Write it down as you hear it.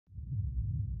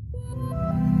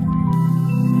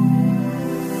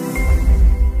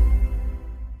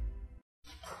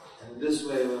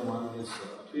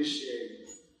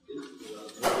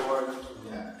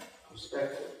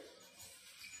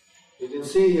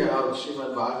see here how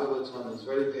Srimad Bhagavatam is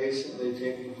very patiently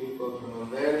taking people from a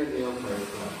very neophyte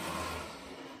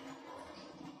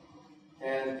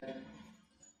and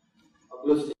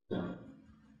uplifting them.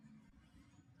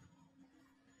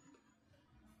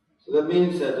 So that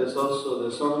means that there's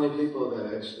so many people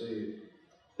that actually,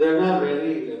 they're not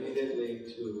ready immediately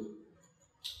to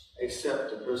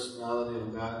accept the personality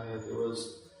of Godhead. There was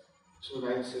 2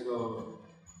 nights ago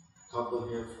a couple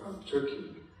here from Turkey,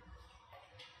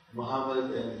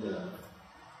 Muhammad and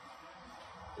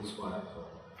his wife, or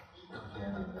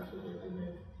companion, I forget her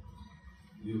name,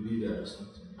 Yubida or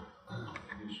something,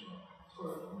 unusual for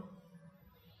a woman.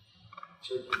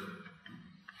 Turkey.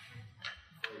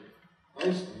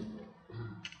 Nice people.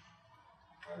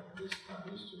 I'm just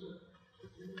not used to that.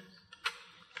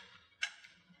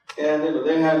 And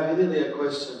they have immediately a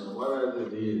question of what are the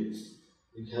deities?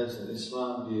 Because in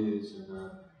Islam, deities are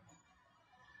not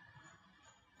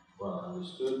well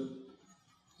understood,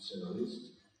 to say the least,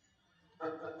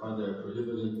 or they're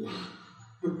prohibited.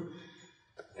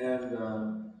 And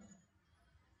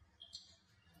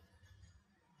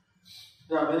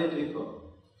there are many people,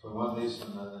 for one reason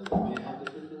or another, they may have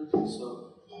difficulties. So,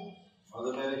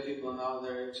 other many people now,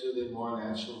 they're into the more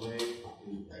natural way,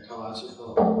 the ecological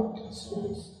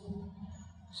concerns.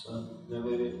 So there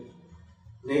may be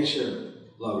nature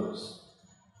lovers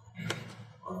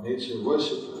or nature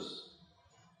worshippers.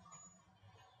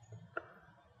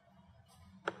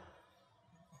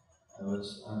 I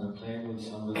was on a plane with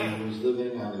somebody who was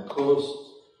living on the coast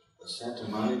of Santa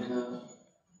Monica,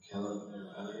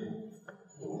 California.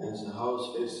 There's a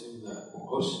house facing the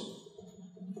ocean.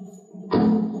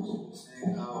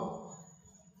 Saying how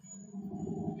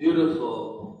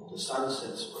beautiful the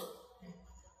sunsets were,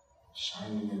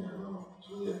 shining in their room. It's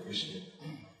really appreciated.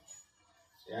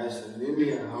 They asked in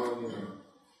India, how are you?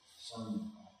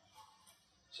 Sun. I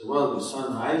said, well, the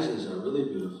sunrises are really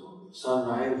beautiful. The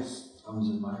sunrise comes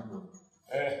in my room.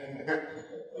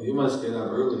 Well, you must get up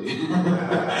early.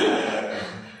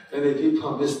 Many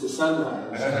people miss the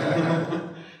sunrise.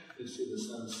 They see the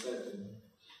sunset.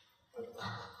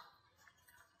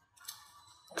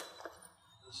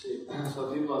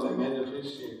 So people, they may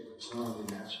appreciate some of the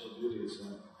natural beauties.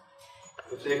 And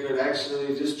if they could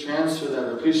actually just transfer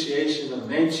that appreciation of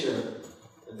nature,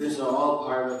 that these are all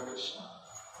part of Krishna,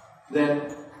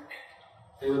 then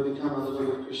they would become a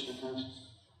little bit Krishna conscious.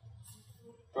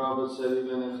 Prabhupada said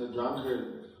even if a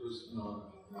drunkard who's an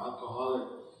alcoholic,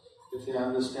 if they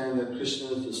understand that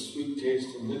Krishna is the sweet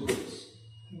taste in liquids,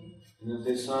 and if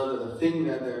they saw that the thing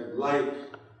that they like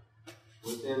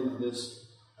within this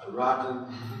rotten,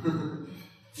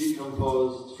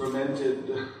 decomposed,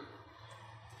 fermented,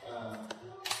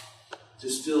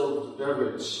 distilled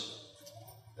beverage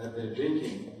that they're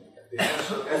drinking, the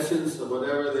actual essence of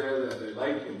whatever there that they're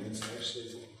liking is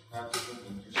actually not different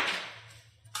than Krishna.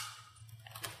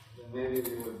 Then maybe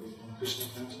they would become Krishna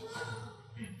conscious.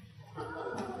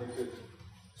 They could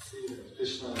see that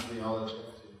Krishna is the all attractive.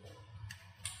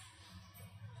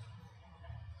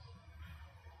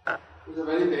 It's a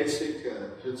very basic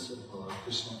principle of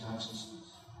Krishna consciousness.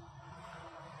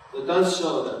 It does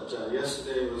show that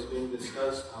yesterday was being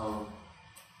discussed how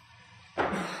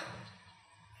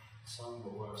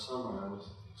somewhere I was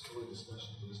still a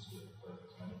discussion yesterday, but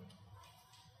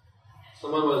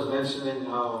someone was mentioning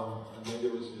how, maybe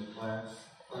it was in the class,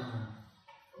 or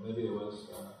maybe it was,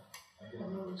 I can't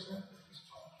remember exactly.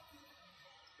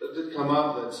 It did come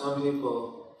up that some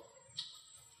people,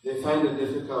 they find it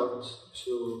difficult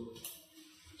to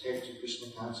take to Krishna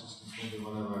consciousness, maybe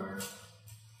one of our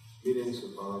meetings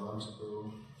with Balaramsa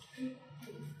Guru,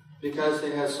 because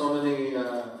they have so many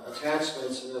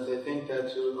attachments, and that they think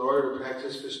that in order to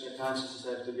practice Krishna consciousness,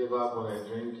 I have to give up what I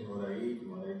drink and what I eat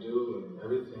and what I do and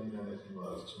everything, and they think,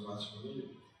 well, it's too much for me.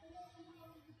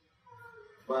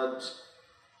 But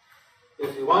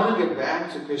if you want to get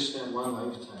back to Krishna in one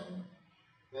lifetime,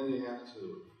 then you have to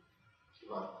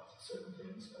give up certain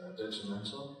things that are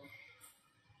detrimental.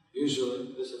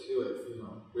 Usually, there's a few,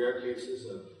 rare cases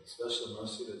of special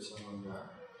mercy that someone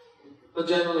got. But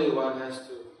generally, one has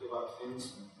to give up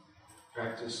things and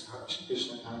practice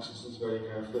Krishna consciousness very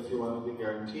carefully if you want to be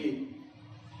guaranteed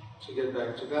to get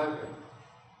back to Godhead.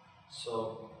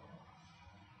 So,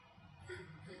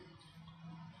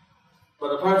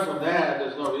 but apart from that,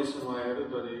 there's no reason why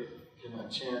everybody cannot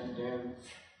chant and dance.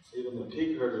 Even the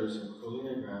pig herders in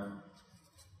Kulinagram,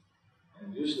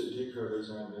 and usually pig herders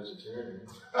aren't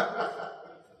vegetarians. I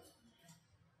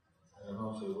don't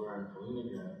know if they were in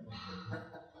Kulinagram.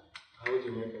 How would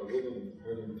you make a living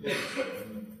herding pigs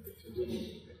if you didn't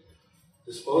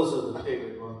dispose of the pig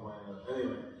at one point or another?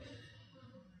 Anyway,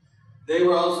 they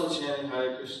were also chanting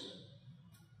Hare Krishna.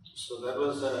 So that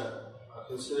was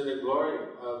considered a glory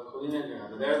of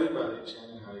Kulinagram, that everybody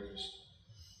chanted Hare Krishna.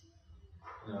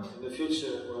 You know, in the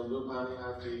future, when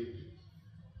Rupanihati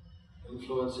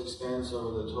influence expands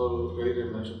over the total greater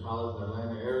metropolitan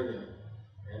Atlanta area,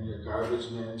 and your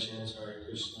garbage man chants Hare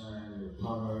Krishna, and your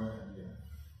plumber, and your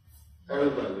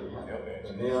everybody,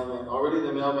 the mailman, already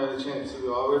the mailman is chanting, so we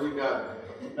already got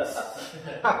it.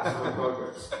 Some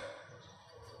progress.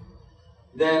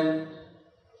 Then,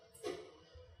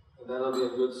 that'll be a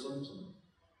good symptom.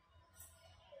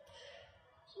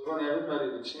 So we want everybody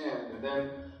to chant, and then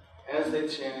as they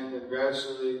chant, and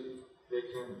gradually they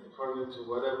can, according to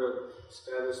whatever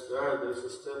status they are, there's a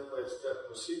step-by-step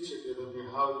procedure given here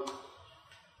how to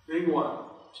bring one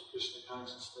to Krishna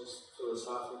consciousness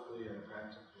philosophically and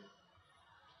practically.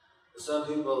 Some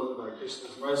people, by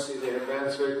Krishna's mercy, they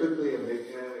advance very quickly and they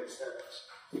can accept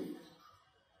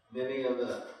many of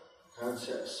the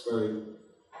concepts very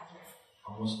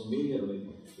almost immediately.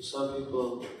 For some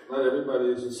people, not everybody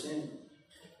is the same.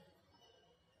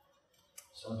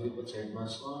 Some people take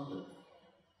much longer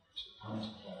to come to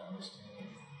that understanding.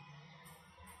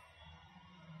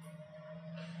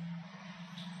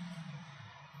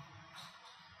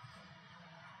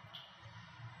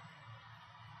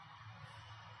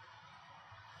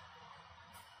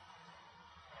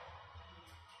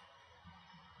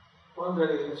 One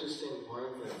very interesting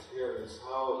point that's here is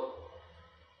how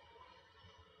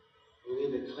we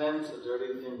need to cleanse the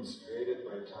dirty things created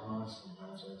by tamas and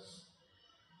rajas.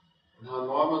 And how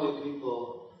normally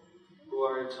people who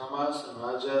are in tamas and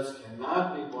rajas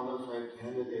cannot be bona fide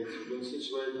candidates for being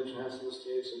situated in the transcendental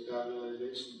stage of God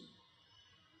realization.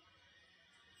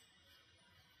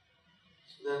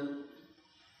 So then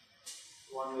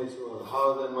one may say, well,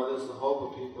 what is the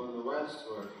hope of people in the West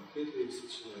who are completely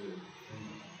situated in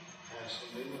passion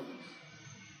and ignorance?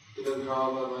 Even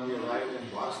Prabhupada, when he arrived in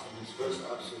Boston, his first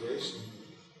observation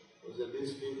was that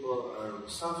these people are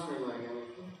suffering like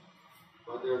anything,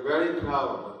 but they're very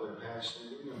proud of their passion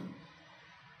and ignorance.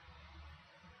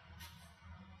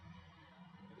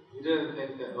 He didn't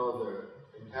think that, they're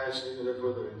in passion and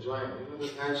therefore they're enjoying it. Even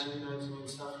the passion and ignorance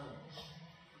means suffering.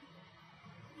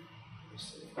 You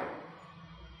see.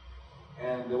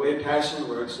 And the way passion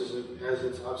works is it has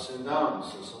its ups and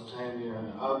downs. So sometimes you're on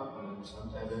the up, and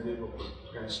sometimes then people put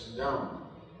crashing down.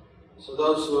 So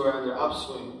those who are on their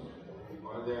upswing,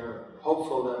 or they're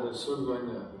hopeful that they're soon going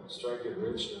to strike it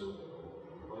rich or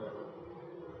whatever,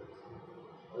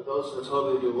 or those who are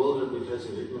totally bewildered because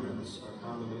of ignorance or a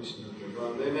combination of the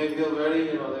above, they may feel very,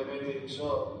 they may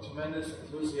show tremendous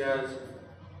enthusiasm,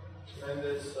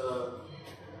 tremendous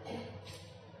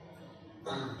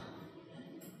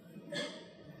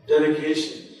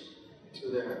dedication to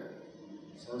their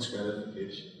sense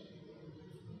gratification.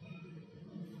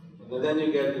 And then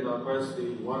you get, of course, the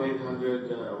 1-800,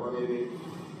 188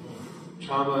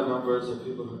 trauma numbers that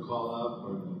people can call up,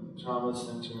 or the trauma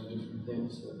center and different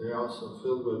things. They're also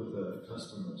filled with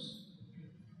customers.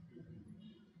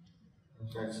 In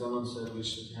fact, someone said we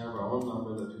should have our own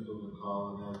number that people can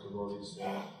call and have devotees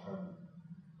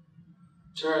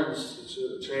turns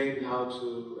to train how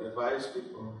to advise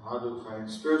people how to find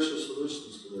spiritual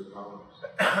solutions to their problems.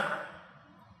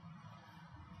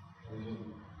 And you can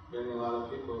bring a lot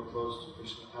of people close to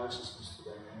Krishna consciousness to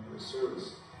that kind of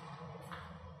service.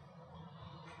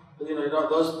 But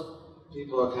those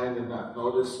people are kind of not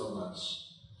noticed so much.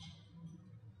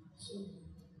 So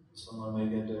someone may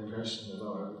get the impression that,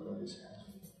 everybody's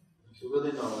happy. If you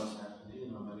really know what's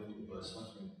happening, many people are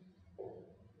suffering.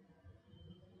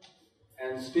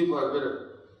 And people are good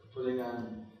at putting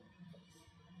on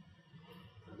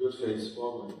a good face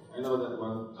forward. I know that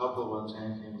one couple one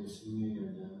time came to see me,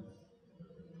 and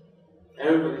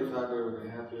everybody thought they were the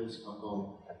happiest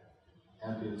couple,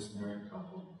 happiest married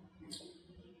couple.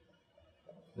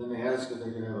 Then they asked if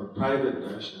they could have a private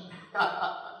darshan.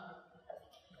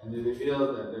 And they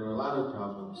revealed that there were a lot of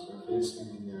problems they're facing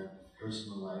in their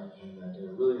personal life and that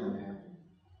they're really unhappy.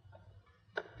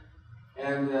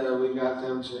 And we got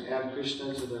them to add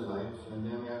Krishna to their life, and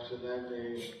then after that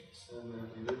they said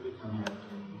that they did become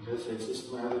happy. Because they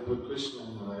systematically put Krishna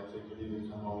in their life, they could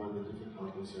even come over the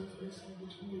difficulties they're facing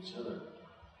between each other.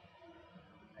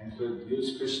 And could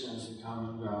use Krishna as a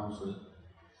common ground for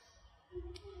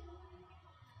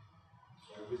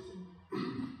everything.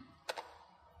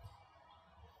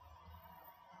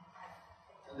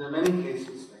 And there are many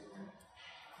cases like that.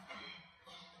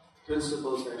 The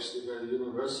principle is actually very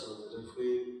universal, that if we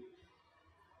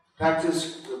practice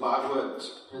the Bhagavad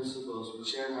principles, we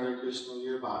chant Hare Krishna,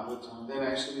 hear Bhagavatam, then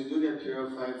actually we do get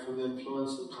purified from the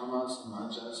influence of tamas and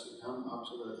rajas. We come up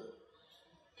to the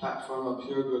platform of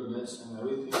pure goodness, and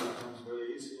everything becomes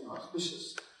very easy and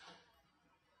auspicious.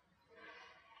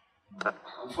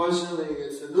 Unfortunately,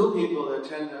 it's the new people that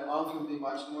tend to often be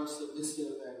much more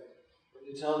submissive, and when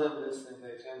you tell them this, then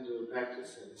they tend to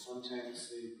practice it. Sometimes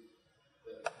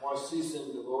the more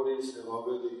seasoned devotees have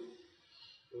already,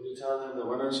 when you tell them that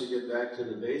why don't you get back to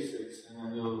the basics and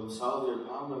then you'll solve your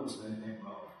problems, and they think,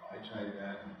 well, I tried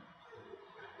that,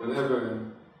 whatever,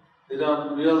 and they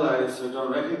don't realize or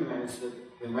don't recognize that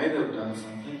they might have done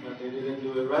something, but they didn't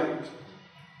do it right.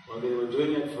 Or they were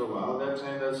doing it for a while. That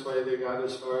time, that's why they got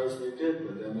as far as they did,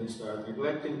 but then they started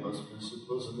neglecting those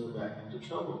principles and they're back into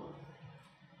trouble.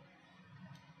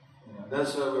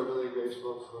 That's why we're really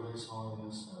grateful for His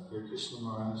Holiness Guru Krishna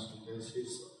Maharaj, because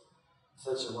he's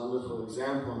such a wonderful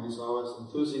example, and he's always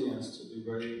enthusing us to be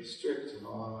very strict in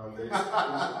all of our basic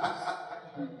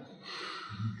principles.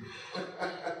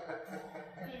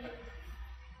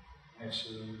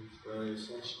 Actually, it's very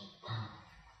essential.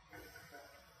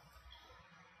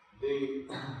 We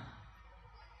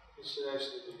should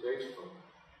actually be grateful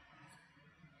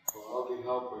for all the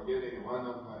help we're getting. One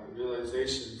of my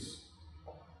realizations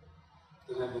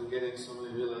that I've been getting, so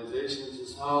many realizations,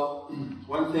 is how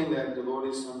one thing that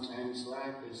devotees sometimes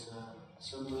lack is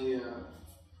simply an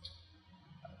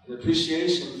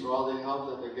appreciation for all the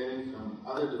help that they're getting from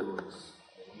other devotees.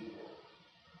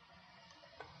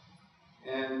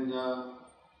 And of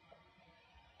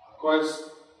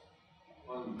course,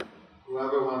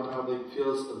 whoever one probably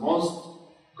feels the most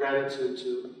gratitude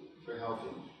to for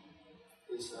helping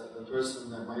is the person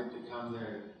that might become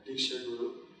their Diksha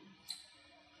Guru.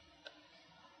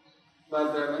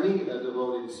 But there are many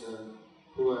devotees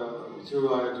who,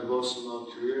 through our devotional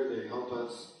career, they help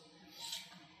us.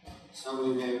 Some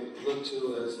we may look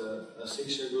to as a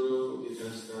Siksha Guru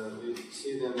because we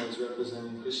see them as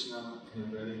representing Krishna in a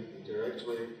very direct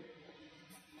way.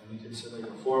 And we consider like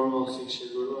a formal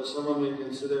Siksha Guru, or someone we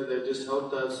consider they just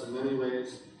helped us in many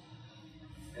ways,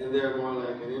 and they're more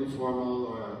like an informal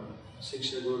or a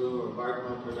Siksha Guru or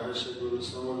Bhagavad Pradarsha Guru,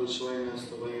 someone who's showing us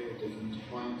the way at different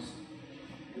points.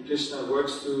 And Krishna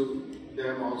works through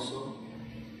them also.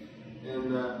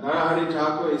 And Narahari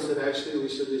Thakur, he said actually we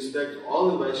should respect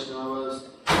all the Vaishnavas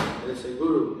as a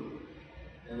Guru,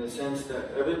 in the sense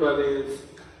that everybody is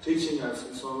teaching us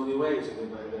in so many ways, either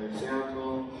by their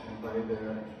example and by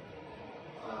their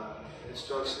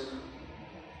instruction.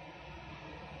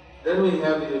 Then we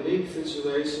have the unique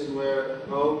situation where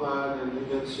Prabhupada and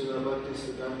even Srila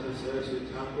Bhaktisiddhanta Saraswati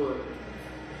Thakur,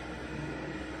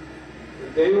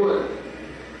 that they would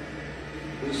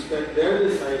respect their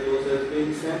disciples as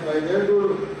being sent by their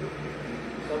Guru.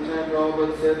 Sometimes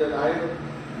Prabhupada said that I am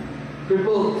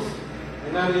crippled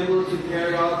and not able to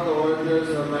carry out the orders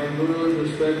of my Guru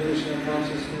to spread Krishna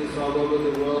consciousness all over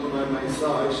the world by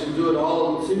myself. I should do it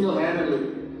all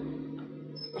single-handedly,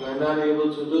 but I'm not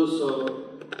able to do so.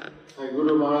 My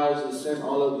Guru Maharaj has sent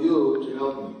all of you to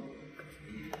help me.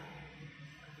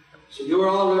 So you are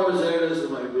all representatives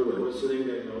of my Guru. We're sitting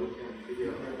there, we can't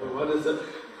figure out what is it.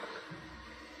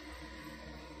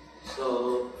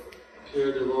 So,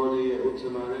 pure devotee,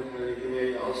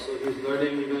 Uttamaran, also he's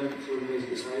learning even through his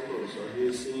disciples, or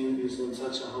he's in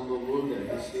such a humble mood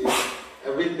that he sees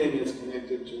everything is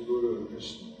connected to Guru and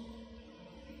Krishna.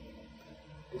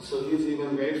 And so he's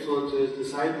even grateful to his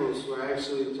disciples who are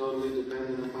actually totally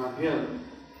dependent upon him,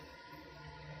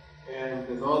 and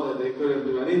to know that they couldn't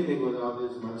do anything without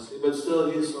his mercy, but still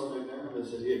he's so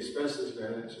magnanimous that he expresses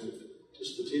gratitude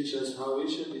just to teach us how we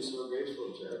should be so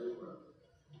grateful to everyone.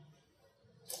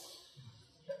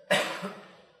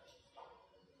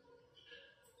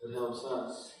 It helps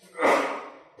us.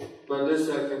 But this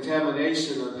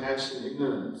contamination of passion,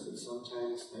 ignorance, it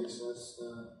sometimes makes us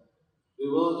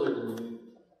bewildered, and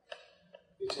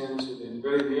we tend to, in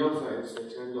very neophytes, they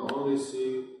tend to only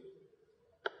see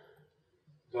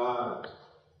God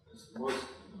as the most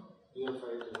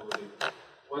neophyte devotee.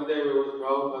 One day we were with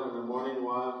Prabhupada on a morning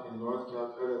walk in North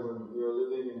Calcutta when we were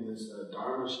living in this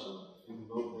dharmashala,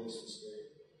 no place to stay.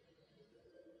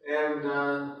 And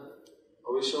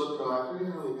we showed Prabhupada, I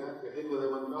forget how we got there. I think when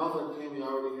Prabhupada came, he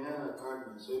already had an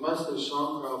apartment. So he must have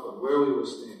shown Prabhupada where we were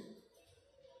staying.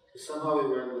 Somehow we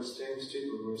were in the same street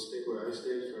where I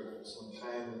stayed for some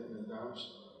time in the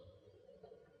dharmashala.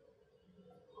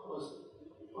 What was it?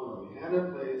 Oh no, we had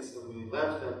a place and we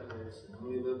left that place and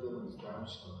we lived in this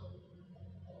dharmashala.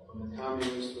 When the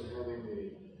communists were having the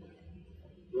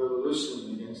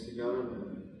revolution against the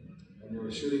government and they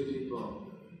were shooting people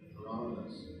around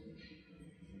us.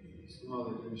 Somehow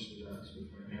they didn't shoot us.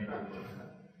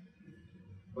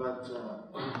 But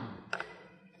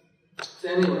so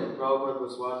anyway, Prabhupada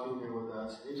was walking here with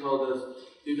us. He told us,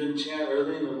 you can chant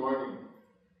early in the morning.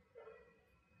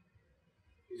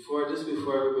 Just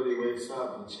before everybody wakes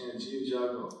up, and chant Jiv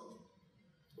Jago,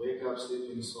 Wake up,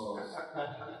 sleeping souls.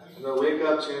 And they'll wake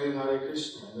up chanting Hare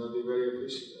Krishna, and they'll be very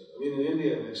appreciative. I mean, in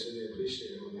India, actually, they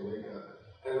appreciate it when they wake up.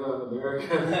 I don't know, in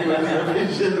America, they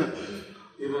appreciate it.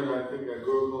 Even I think our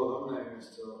Gurudeva alumni are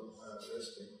still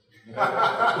resting.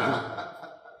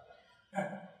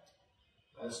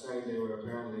 Last night they were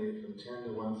apparently from 10 to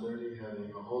 1:30 having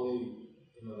a holy,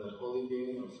 that holy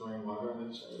game of throwing water on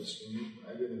each other's screen.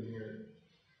 I didn't hear it.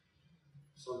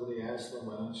 Somebody asked them,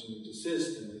 why don't you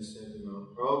desist? And they said,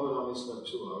 Prabhupada only slept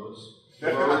 2 hours.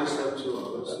 You've already slept 2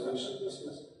 hours, so you should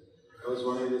desist. I was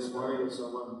wondering this morning if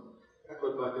someone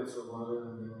put buckets of water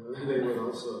and they would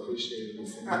also appreciate it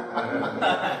the same way.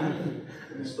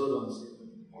 I still don't see them.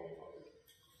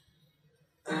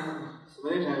 So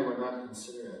many times we're not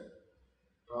considerate.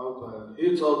 Prabhupada,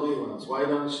 he told me once, why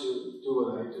don't you do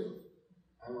what I do?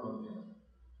 I'm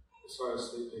as far as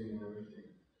sleeping and everything.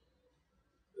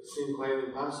 It seemed quite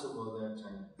impossible at that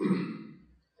time.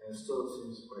 And it still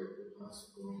seems quite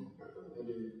impossible.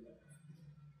 Maybe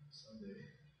someday.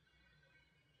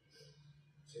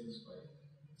 It seems quite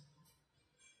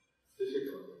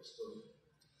difficult still.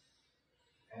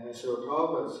 And I said, well,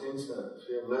 Prabhupada, it seems that if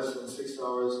we have less than 6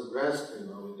 hours of rest, we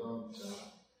don't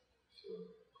feel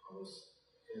almost.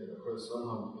 And of course,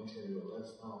 somehow maintaining a little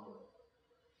less now, but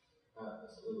not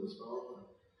as little as Prabhupada.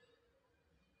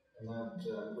 And not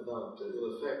without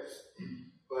ill effects.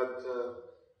 But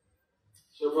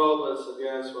so Prabhupada said,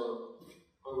 yes, well,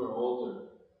 when we're older,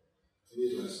 we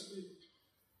need less sleep.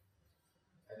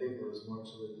 I think there was more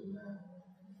to it than that.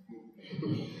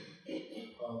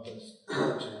 Prabhupada's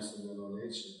transcendental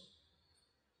nature.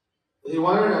 But he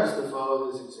wanted us to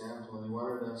follow his example, and he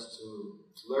wanted us to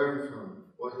learn from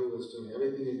what he was doing.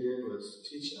 Everything he did was to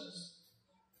teach us.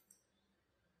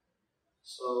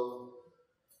 So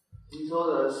he told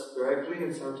us directly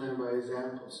and sometimes by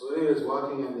example. So when he was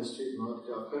walking on the street in North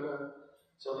Calcutta,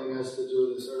 telling us to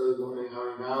do this early morning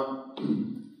Harinam,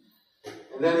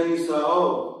 and then he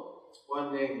saw,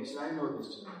 one name. He said, I know this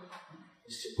gentleman.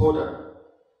 It's Chipoda.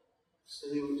 So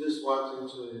he just walked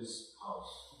into his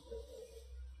house.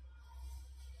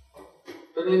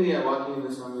 But in India, walking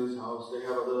into somebody's house, they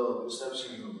have a little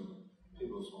reception room in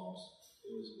people's homes.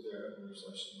 He was there in the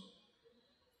reception room.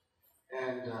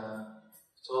 And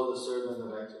told the servant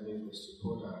that I could meet Mr.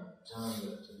 Podar, tell him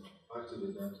that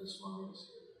Bhaktivedanta Swami was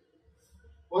here.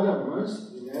 What a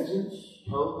mercy! Imagine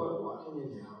Prabhupada walking in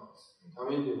your house,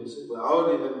 coming to visit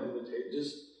without even an invitation.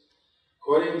 Just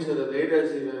according to the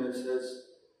Vedas, even it says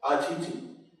Atiti.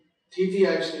 Titi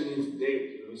actually means date.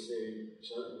 We say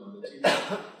the titi.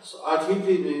 So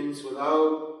Atiti means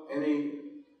without any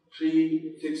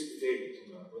pre-fixed date,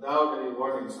 without any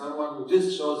warning. Someone who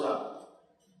just shows up.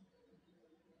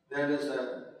 That is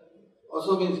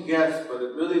also means guest, but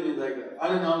it really means like an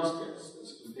unannounced guest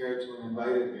as compared to an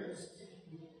invited guest.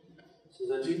 So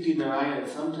the Titi Narayan,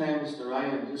 sometimes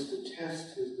Narayan, just to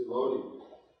test his devotee,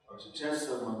 or to test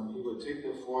someone, he would take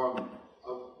the form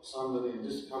of somebody and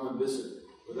just come and visit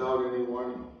without any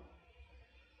warning.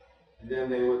 And then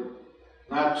they would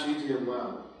not treat him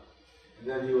well. And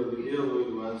then he would reveal who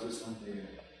he was or something.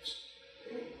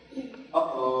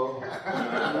 Uh-oh.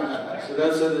 So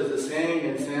that's what there's a saying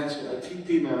in Sanskrit,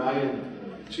 Atiti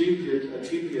Narayan. Treat your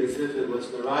Atiti as if it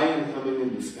was Narayan coming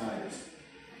in disguise.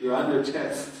 You're under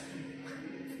test.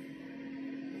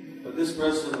 But this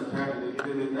person apparently,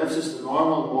 that's just a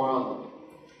normal moral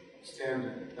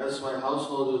standard. That's why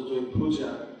householders doing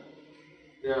puja,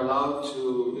 they're allowed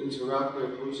to interrupt their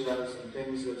pujas and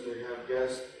things if they have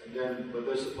guests, but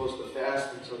they're supposed to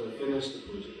fast until they finish the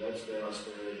puja. That's their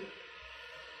austerity.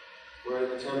 Where in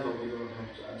the temple we don't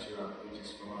have to interrupt, we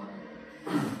just go on.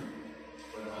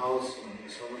 But the house, when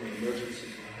there's so many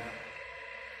emergencies can happen.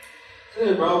 So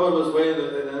anyway, Prabhupada was waiting,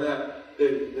 and then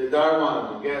the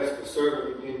Dharma, the guest, the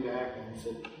servant, he came back and he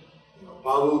said,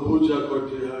 Babu puja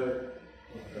korte hai.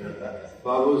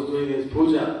 Babu's doing his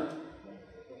puja.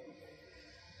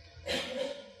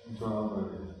 And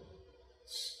Prabhupada,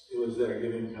 he was there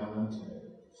giving commentary.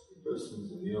 The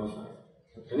person's a neophyte,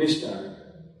 Kanishta.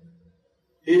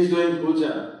 He's doing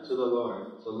puja to the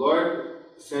Lord. The Lord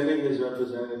is sending his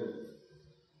representative.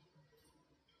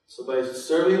 So by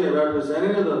serving the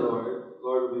representative of the Lord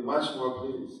will be much more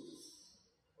pleased.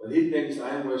 But he thinks, I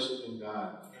am worshipping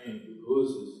God. Who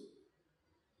is this?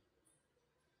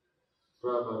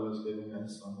 Prabhupada was giving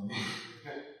us so many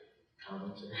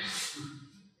commentaries.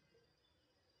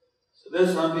 So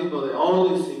there's some people, they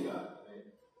only see God. Right?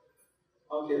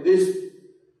 Okay, this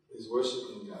is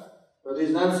worshipping God. But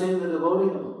he's not seeing the devotee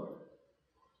of the Lord.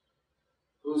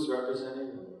 Who's representing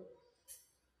the Lord?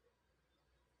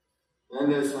 Then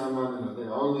there's someone, they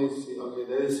only see,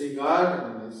 they see God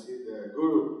and then they see their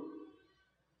Guru.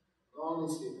 They only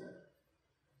see God.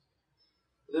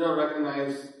 don't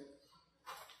recognize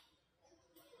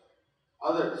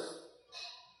others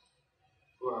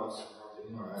who are also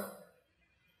helping or out.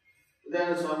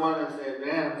 Then someone, as they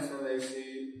advance and they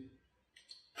see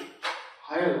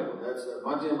higher level, that's a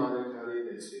Madhyamadikari,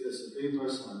 they see the Supreme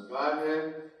Person of Godhead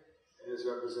and His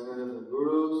representative, the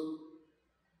Gurus.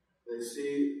 They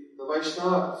see the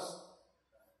Vaishnavas,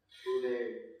 who they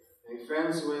make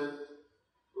friends with,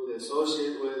 who they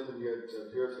associate with and get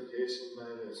purification by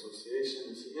their association.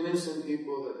 They see innocent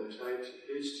people that they try to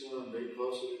preach to and bring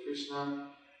closer to Krishna.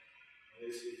 And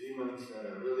they see demons that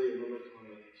are really inimical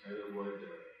and they try to avoid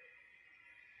their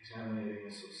contaminating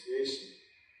association.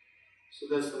 So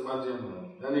that's the Madhyam level.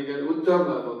 Then you get Uttam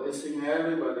level, they sing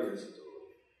everybody as a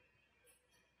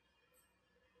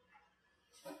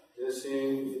They're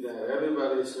seeing that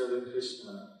everybody is serving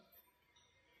Krishna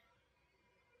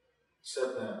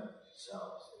except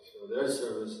themselves. They feel their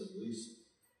service is least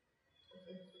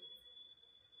effective.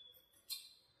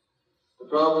 The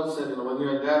Prabhupada said, when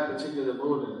you're in that particular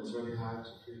mood, and it's very hard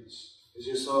to preach, because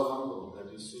you're so humble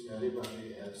that you see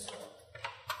everybody as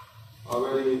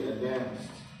already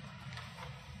advanced.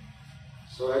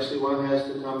 So actually one has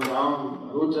to come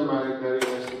down, Uttamadikari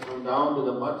has to come down to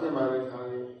the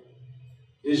Madhyamadikari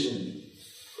vision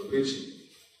for preaching.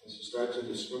 As you start to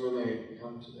discriminate and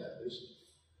come to that vision.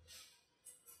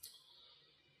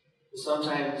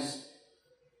 Sometimes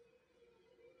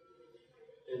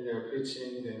in their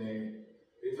preaching they may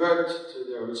revert to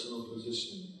their original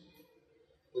position.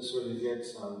 This where you get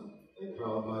some, like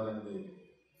Prabhupada and the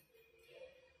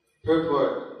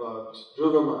purport about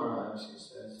Dhruva Maharaj. He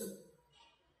says that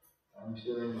I'm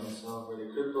feeling myself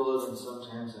very crippled and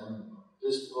sometimes I'm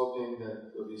just hoping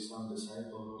that there'll be some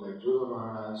disciple who, like Dhruva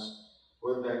Maharaj,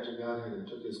 went back to Godhead and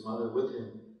took his mother with him.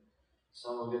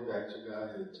 Some will get back to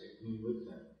Godhead and take me with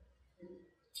them.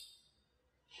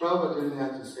 Prabhupada didn't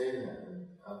have to say that, and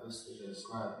obviously that's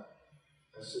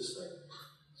just like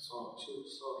so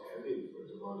heavy for a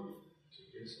devotee to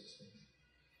hear such things.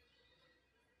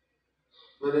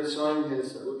 But it's showing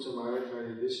his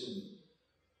Uttamadikari vision,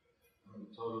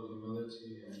 total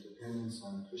humility and dependence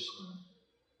on Krishna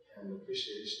and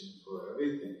appreciation for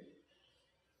everything.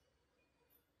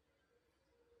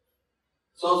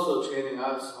 It's also training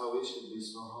us how we should be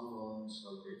so humble and so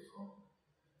grateful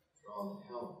for all the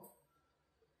help.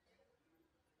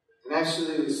 And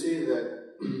actually we see that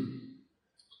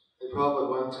the Prabhupada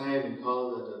one time he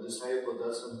called that a disciple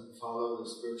doesn't follow the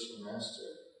spiritual master.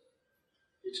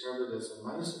 He termed it as a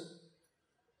miser.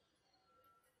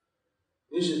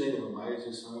 You should think of a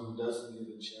miser, someone who doesn't give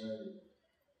in charity.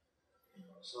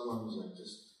 Someone who's like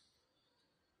just...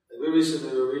 We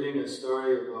recently were reading a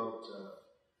story about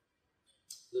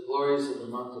the glories of the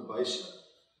month of Vaishak.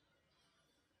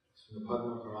 It's from the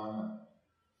Padma Purana.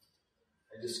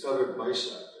 I discovered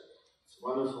Vaishak. It's a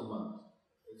wonderful month.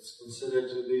 It's considered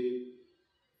to be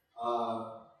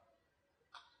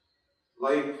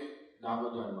like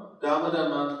Damodar month. Damodar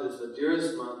month is the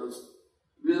dearest month. It's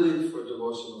really for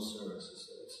devotional service.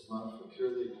 It's a month for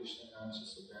purely Krishna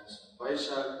conscious advancement.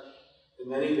 Vaishak, in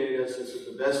many Vedas, says it's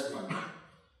the best month.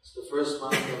 It's the first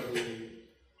month of the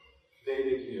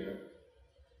Vedic year.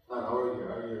 Not our year.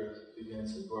 Our year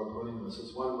begins at Gaur Purnima. So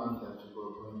it's 1 month after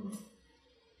Gaur Purnima.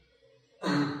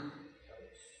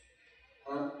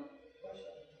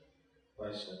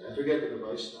 Vaishak. I forget the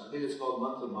Vaishnav. I think it's called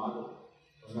month of Madhav.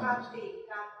 Kartik.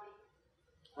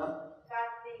 Huh?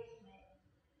 Kartik.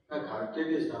 Kartik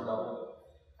is Damodar.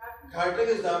 Kartik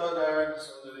is Damodar.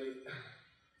 Sundari.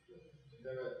 You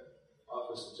never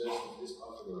offer suggestions. Please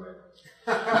offer the right.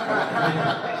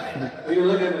 We can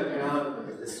look at the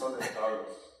calendar. The sun is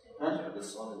Taurus. Huh? The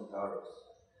sun is Taurus.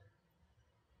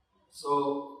 So,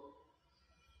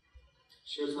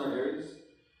 sure it's not Aries?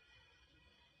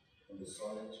 And the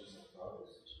sun is just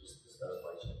Taurus. It's not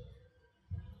Vaishak.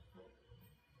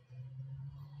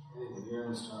 You're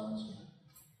an astrologer.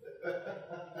 I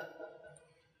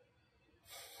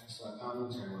saw a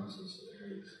commentary once that said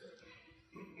Aries.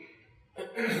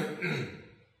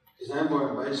 Because I'm born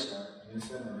in Vaishak, and they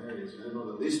said I'm Aries, but I know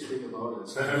the least thing about it.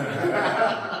 So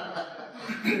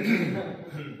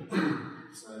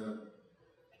I don't,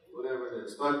 whatever it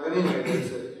is. But anyway, that's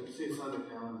it. You can see it's on the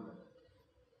calendar.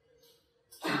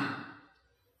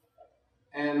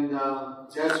 And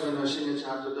that's when Nrsimha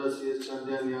Chaturdasi is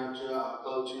Chandyan Yatra,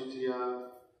 Akal Tritiya,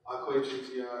 Akhoi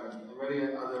Tritiya, and many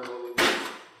other holy days.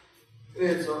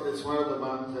 It's one of the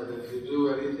months that if you do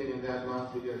anything in that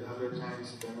month, you get 100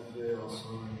 times the benefit also.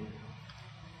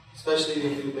 Especially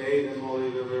if you bathe in holy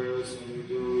rivers, and you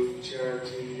do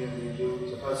charity, and you do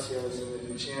tapasyas, and if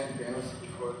you chant and dance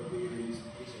before the deities,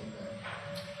 and things like that.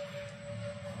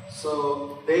 So,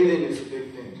 bathing is a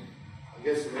big thing. I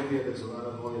guess in India there's a lot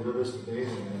of holy rivers to bathe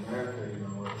in. In America, you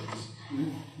know, where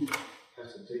you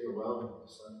have to dig a well or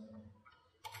something.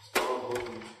 It's all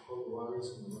holy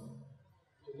waters in the world.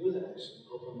 You can do that actually,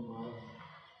 open the well,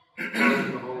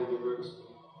 in the holy rivers.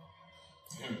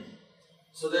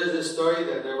 So there's this story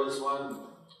that there was one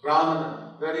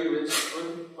Brahmana, very rich,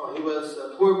 he was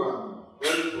a poor Brahmana,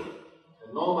 very poor,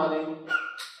 had no money and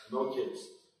no kids.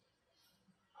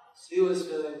 So he was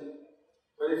feeling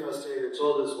very frustrated,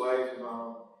 told his wife, you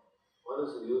know, what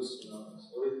is the use, you know,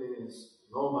 everything is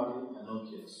no money and no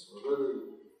kids. We're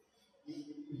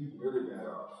really bad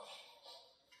off.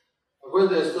 Of course,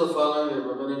 they're still following the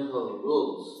rabbinical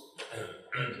rules.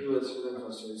 He was feeling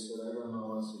frustrated, he said, I don't know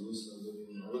what's the use of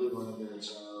living, I really want to get a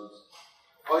child.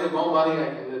 Oh, I have no money, I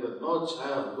can live, but no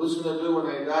child. Who's going to do when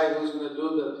I die? Who's going to do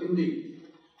the pindi,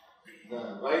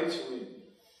 the rites for me?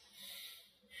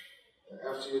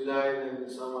 After you die, then the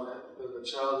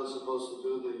child is supposed to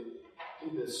do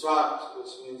the srat,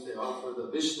 which means they offer the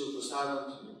Vishnu prasadam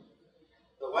to you.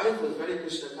 The wife was very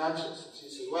Krishna conscious. She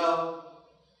said, well,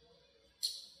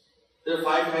 there are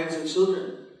 5 kinds of children.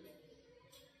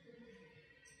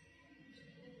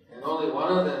 And only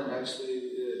one of them actually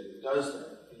does that.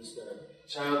 Is the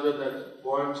child that's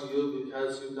born to you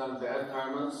because you've done bad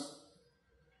karmas.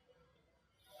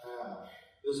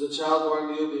 There's a child born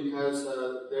to you because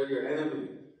they're your enemy.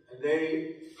 And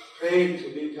they pray to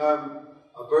become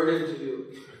a burden to you.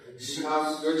 And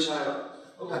become your child.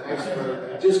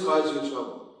 And just cause you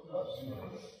trouble.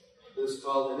 This is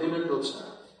called an inimical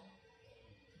child.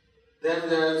 Then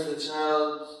there's the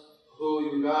child who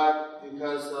you got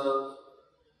because of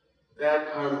bad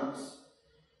karmas.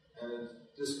 And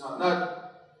it's just not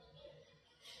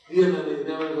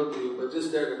inimical to you, but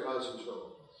just there to cause you trouble.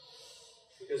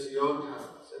 Because of your own karmas.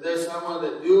 And there's someone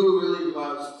that you really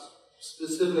caused,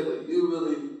 specifically, you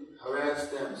really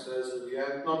harassed them. So as a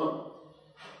reaction, no.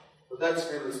 But that's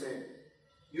kind of the same.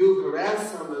 You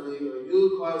harass somebody or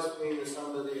you cause pain to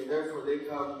somebody and therefore they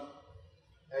come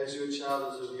as your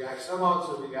child as a reaction. Somehow it's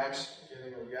a reaction,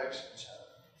 getting a reaction child.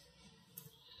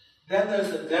 Then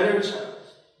there's a debtor child.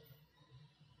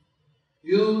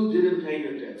 You didn't pay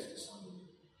your debts to somebody.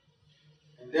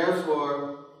 And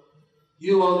therefore,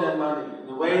 you owe them money. And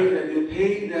the way that you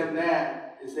pay them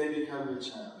that is they become your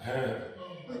child.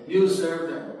 You serve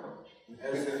them.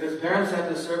 Because parents have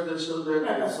to serve their children,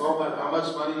 and so much, how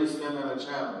much money you spend on a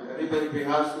child. Anybody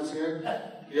grihastas here?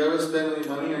 Do you ever spend any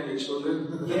money on your children?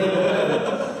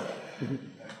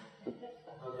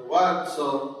 What?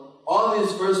 So, all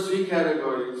these first 3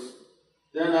 categories,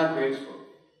 they're not grateful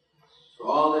for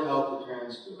all the help the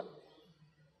parents do.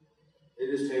 They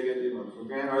just take it, for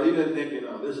granted, or even think,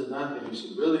 this is nothing, you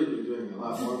should really be doing a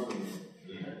lot more for me.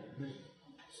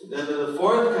 So then the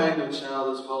 4th kind of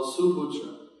child is called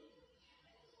Suputra.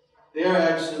 They are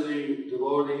actually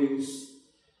devotees.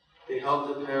 They help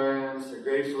the parents, they're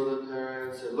grateful to the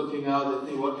parents, they're looking out,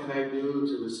 they think, what can I do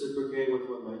to reciprocate with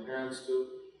what my parents do?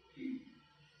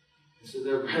 So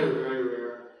they're very, very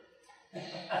rare.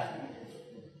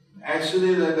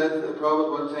 Actually, that the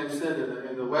Prabhupada one time said,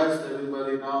 in the West,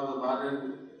 everybody now, the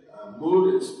modern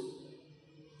mood is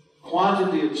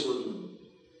quantity of children.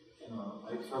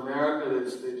 Like from America,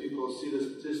 people see the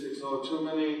statistics, too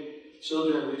many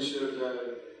children, we should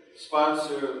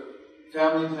sponsor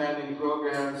family planning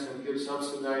programs and give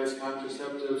subsidized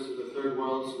contraceptives to the 3rd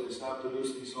world so they stop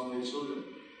producing so many children.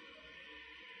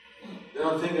 They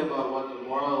don't think about what the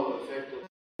moral effect of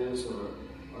it is or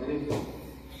anything.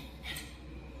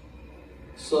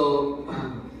 So,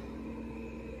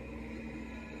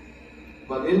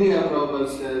 but India, Prabhupada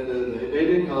said that the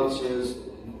Vedic culture is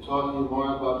talking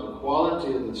more about the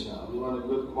quality of the child. We want a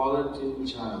good quality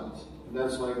child. And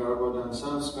that's why Garbhodhan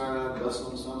Samskara,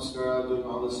 Dasam Samskara, doing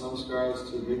all the samskaras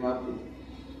to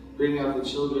bring up the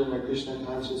children in a Krishna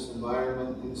conscious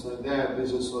environment, things like that.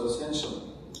 These are so essential.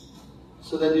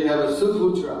 So that you have a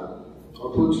Suputra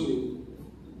or Putri,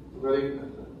 a very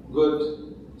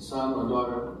good son or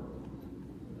daughter,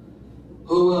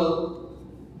 who will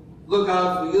look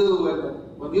out for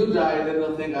you when you die. Then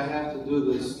they'll think, I have to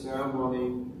do this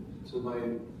ceremony to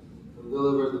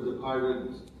deliver the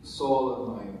departed soul of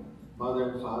my mother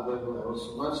and father who I owe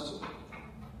so much to.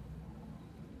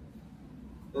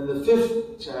 Then the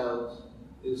 5th child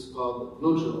is called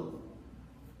neutral.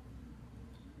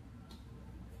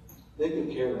 They can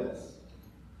care less.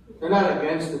 They're not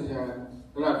against the parents,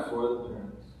 they're not for the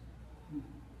parents.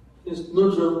 It's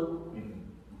neutral.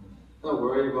 Don't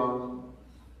worry about them.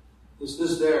 It's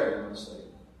just there, say.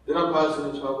 They don't cause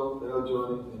any trouble, they don't do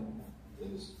anything.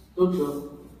 It's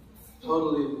neutral.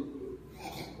 Totally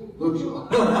neutral.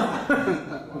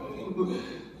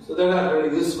 So they're not very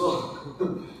useful.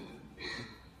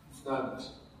 It's not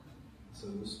so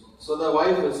useful. So the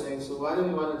wife was saying, so why do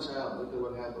we want a child? Look at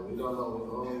what happened. We don't know.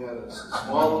 We've only got a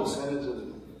small percentage of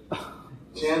the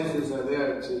chances are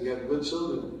there to get good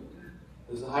children.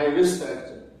 There's a high risk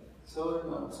factor.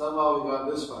 So, somehow we got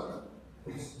this far.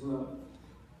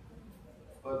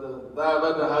 But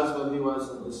the husband, he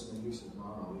wasn't listening. He said,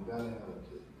 no, we gotta have a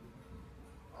kid.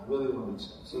 I really want a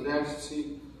child. So then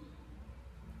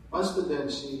must have been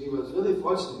he was really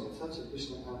fortunate. Such a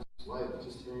Krishna conscious wife,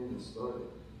 just hearing this story.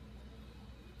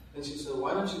 And she said,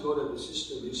 why don't you go to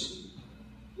Vishishta Rishi?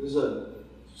 There's a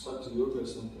Satya Yuga or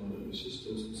something, like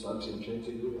Vishishta Satya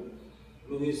Chaitya Yuga.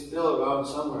 I mean, he's still around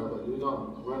somewhere, but we're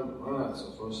not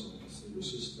so fortunate to see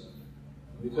Vishishta.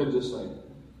 We couldn't just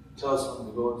tell someone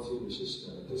to go and see Vishishta.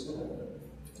 It doesn't happen.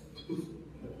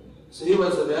 So he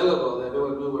was available, and no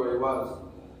one knew where he was.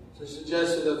 So she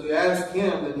suggested if you ask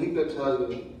him, then he could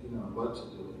tell you, what to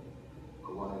do,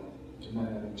 or why you're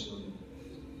not having children.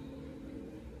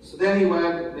 So then he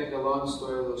went, to make a long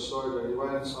story a little shorter, he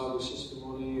went and saw Vishishta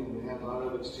Muni, and we had a lot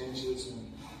of exchanges,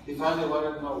 and he finally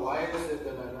wanted to know, why is it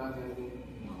that I'm not having,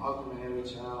 how can I have a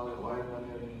child, or why am I not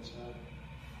having a child?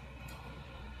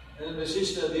 And then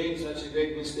Vishishta, being such a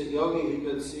great mystic yogi, he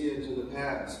could see into the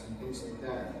past and things like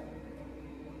that.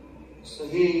 So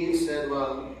he said,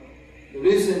 well, the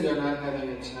reason you're not having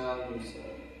a child is,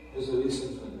 there's a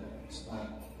reason for that. It's not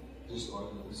just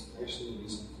ordinary, there's actually a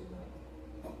reason for that.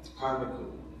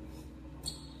 Karmically.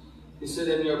 He said,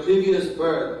 in your previous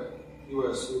birth, you were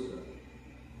a Sudra.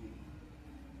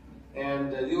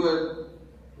 And you were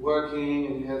working,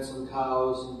 and you had some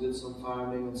cows, and did some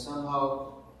farming, and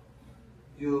somehow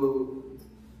you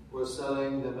were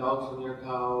selling the milk from your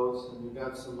cows, and you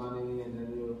got some money, and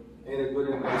then you made a good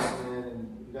investment,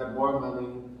 and you got more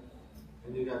money,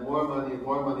 and you got more money and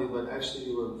more money, but actually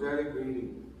you were very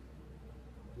greedy.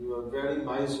 You were very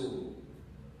miserly.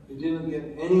 You didn't give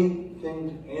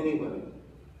anything to anybody.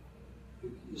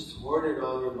 You just hoarded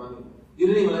all your money. You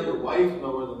didn't even let your wife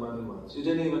know where the money was. You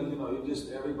didn't even,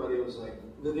 everybody was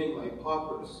living like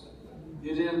paupers.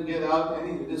 You didn't get out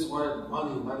anything. You just wanted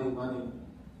money, money, money.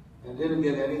 And didn't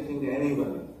give anything to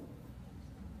anybody.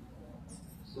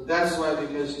 So that's why,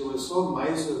 because you were so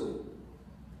miserly,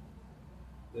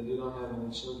 that you don't have any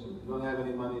children. You don't have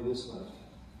any money this life.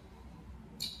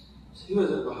 So he was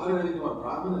like, how did I become a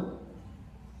Brahmana?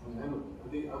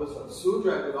 I was a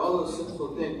Sudra, I did all those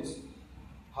sinful things.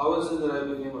 How is it that I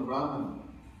became a Brahmana?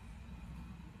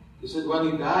 He said,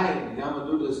 when he died,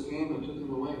 Yamadutas came and took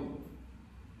him away.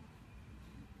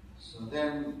 So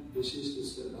then Vishishta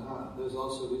said, there's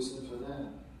also a reason for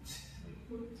that.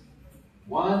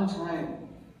 One time,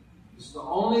 it's the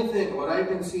only thing, what I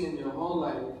can see in your whole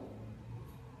life,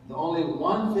 the only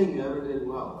one thing you ever did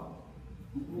well,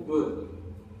 good,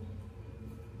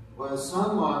 was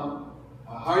someone,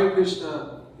 a Hare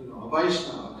Krishna, a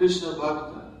Vaishnava, a Krishna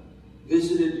Bhakta,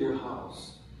 visited your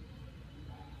house,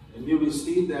 and you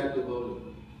received that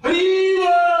devotee.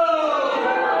 Haribo!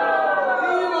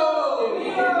 Haribo!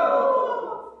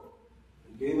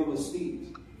 You gave him a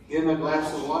seat, gave him a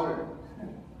glass of water.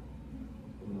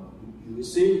 You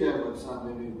received that with some,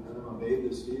 maybe, bathed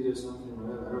his feet or something,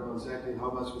 whatever. I don't know exactly how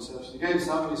much reception. You gave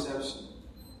some reception.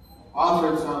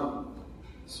 Offered some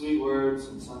sweet words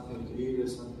and something to eat or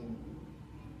something.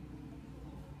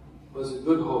 Was a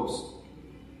good host.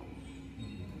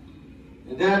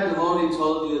 And that devotee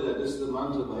told you that this is the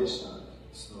month of Vaishak.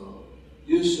 So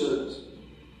you should,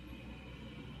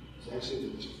 it's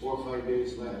actually 4 or 5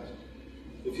 days left.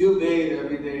 If you bathe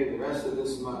every day the rest of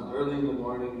this month, early in the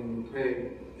morning, and you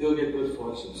pray, you'll get good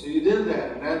fortune. So you did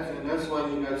that, and that's why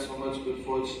you got so much good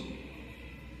fortune.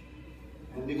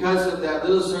 And because of that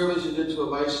little service you did to a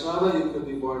Vaishnava, you could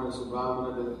be born as a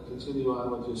Brahmana to continue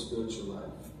on with your spiritual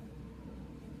life.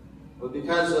 But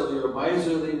because of your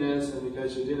miserliness and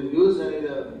because you didn't use any of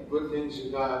the good things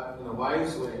you got in a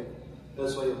wise way,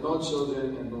 that's why you have no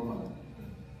children and no money.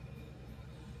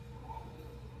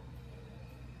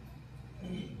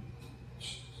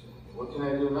 What can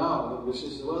I do now? And she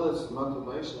said, well, it's the month of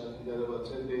Vaishnav, you got about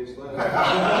 10 days left.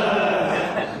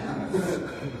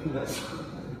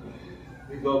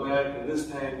 We go back, and this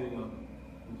time, you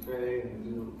pray and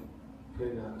you pray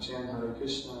to chant Hare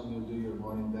Krishna, and you do your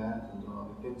morning bath and do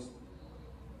all the things.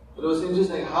 But it was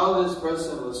interesting how this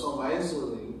person was so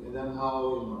miserly, and then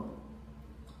how,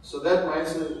 so that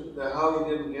miserly, how he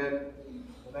didn't get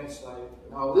a nice life,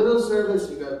 and how little service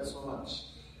he got so much.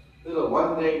 Little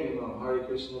one day, Hare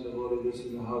Krishna devotee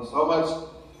visiting the house. How much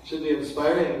should be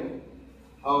inspiring,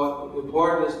 how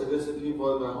important it is to visit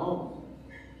people in their home.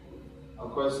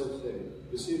 Of course, if they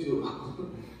receive you,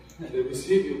 if they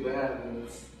receive you bad, then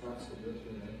it's not so good for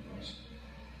them much.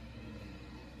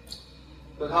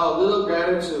 But how little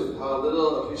gratitude, how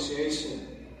little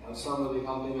appreciation of somebody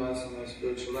helping us in our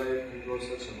spiritual life can go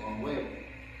such a long way.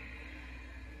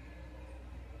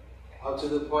 Up to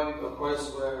the point, of course,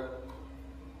 where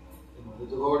the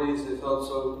devotees, they felt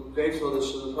so grateful to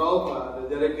Srila Prabhupada,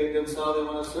 they dedicate themselves, they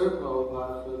want to serve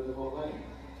Prabhupada for their whole life.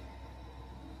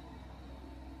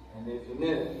 And they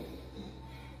commit.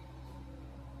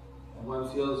 And one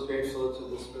feels grateful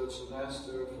to the spiritual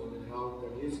master for the help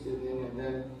that he's giving, and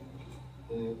then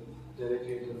they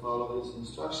dedicate to follow his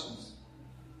instructions.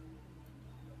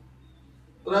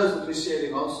 But I was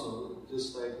appreciating also,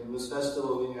 just like in this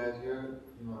festival we had here,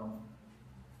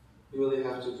 we really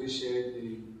have to appreciate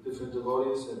the different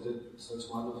devotees that did such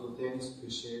wonderful things.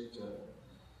 Appreciate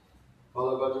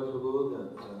Balabhadra Prabhu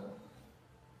that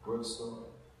worked so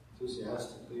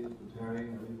enthusiastically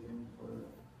preparing everything for the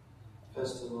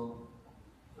festival.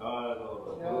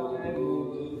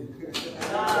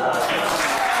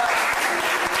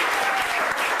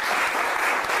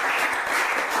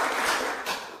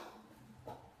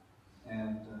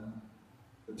 And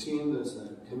the team, there's a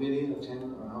committee of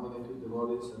 10 or how many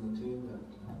devotees on the team that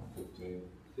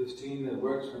 15 that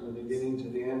worked from the beginning to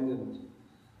the end, and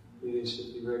we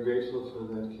should be very grateful for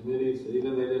that committee. So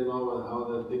even they didn't know how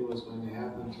that thing was going to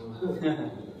happen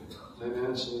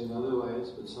financially and otherwise,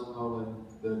 but somehow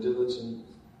with their diligent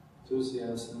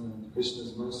enthusiasm and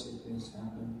Krishna's mercy, things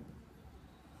happen.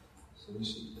 So we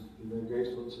should be very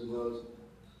grateful to those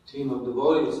team of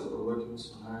devotees that were working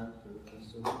so hard for the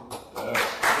festival.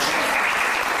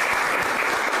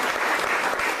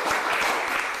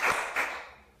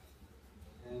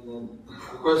 And then,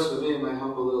 of course, for me, in my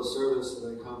humble little service that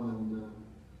I come and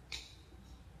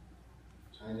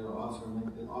try to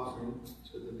make an offering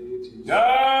to the deities.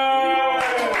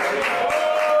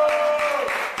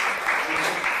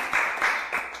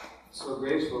 So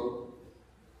grateful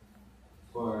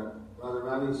for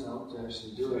Radharani's help to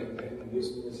actually do it and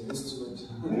use me as an instrument.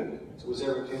 So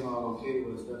whichever came out okay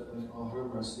was definitely all her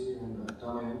mercy, and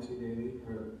Damayanti Devi,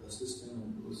 her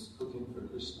assistant, who was cooking for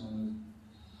Krishna in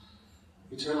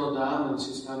Eternal Dham, and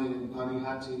she's coming in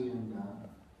Panihati, and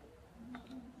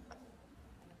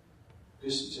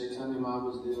Krishna Chaitanya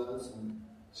Mahaprabhu's Leelas, and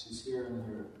she's here in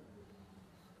her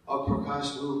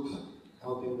Aprakash Roop,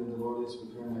 helping the devotees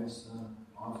prepare nice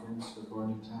offerings for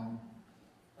Gauri time.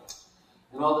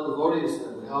 And all the devotees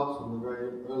that would help from the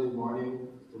very early morning,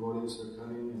 devotees are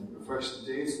coming and refresh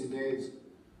days and days,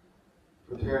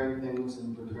 preparing things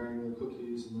and preparing the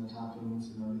cookies and the toppings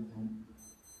and everything.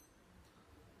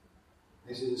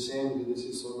 Actually, it's a shame because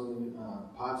you see so many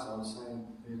pots outside.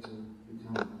 You have to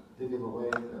think of a way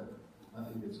that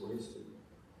nothing gets wasted.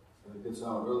 So it gets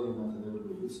out early enough that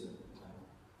everybody eats it at the time.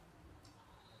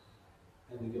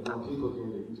 And you get more people here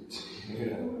to eat it.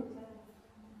 Yeah.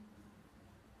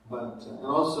 But, and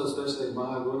also especially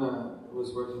Mahaguna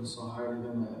was working so hard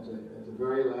even at the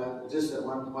very last, just at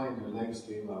one point her legs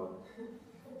gave out.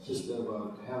 Just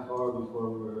about half hour before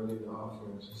we were ready to offer.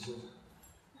 She said,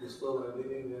 "We're still not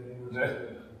eating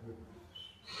that."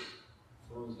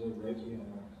 Someone's doing Reiki on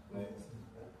her legs.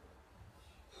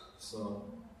 So,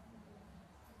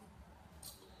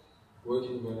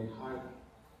 working very hard.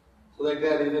 So like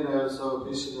that, even I was so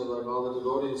appreciative of all the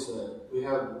devotees that we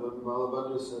have, what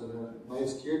Balabhadra said, we have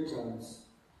nice kirtans.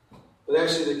 But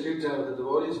actually the kirtan, if the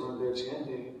devotees weren't there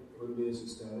chanting, it wouldn't be as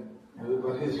ecstatic.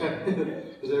 Everybody's there,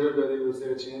 because everybody was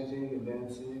there chanting and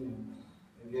dancing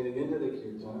and getting into the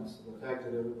kirtans. So the fact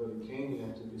that everybody came, you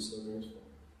have to be so grateful.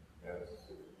 Yes.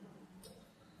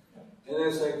 And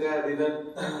it's like that,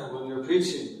 even when you're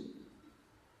preaching.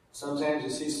 Sometimes you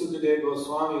see Sukadeva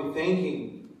Goswami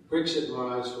thanking Parikshit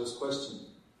Maharaj for his question.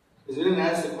 Because he didn't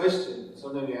ask the question.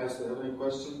 Sometimes you ask, "Do you have any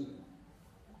question?"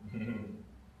 I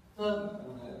don't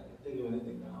think of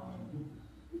anything now.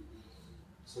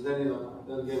 So then,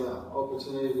 doesn't give an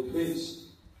opportunity to preach.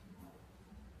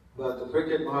 But the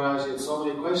Parikshit Maharaj had so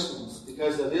many questions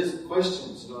because of his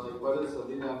questions. Like, what is the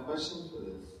lead-on question for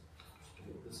this?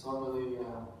 There's so many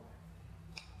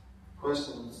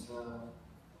questions.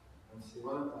 Let's see,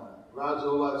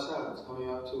 Rajovacha is coming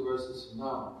out 2 verses from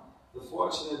now. The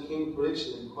fortunate King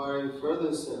Parikshit, inquiring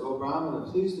further, said, "O Brahmana,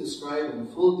 please describe in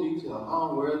full detail how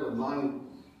and where the mind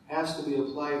has to be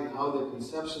applied and how the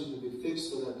conception can be fixed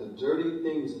so that the dirty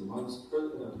things in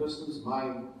a person's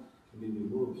mind can be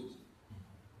removed."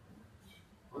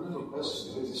 Wonderful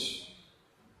question.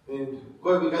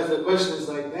 Because the questions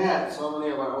like that, so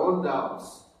many of our own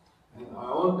doubts and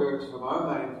our own dirt from our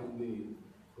mind can be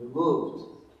removed.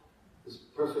 There's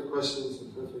perfect questions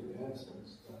and perfect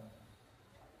answers.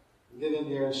 Given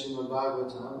here in Srimad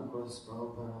Bhagavatam, of course,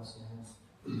 Prabhupada also has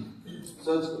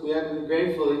So we have to be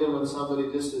grateful even when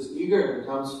somebody just is eager and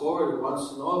comes forward and wants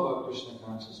to know about Krishna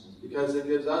consciousness, because it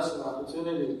gives us an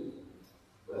opportunity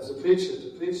as a preacher to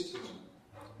preach to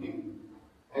them.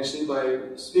 Actually,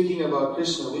 by speaking about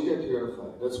Krishna, we get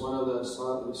purified. That's one of the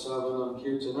Savanam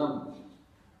Kirtanam.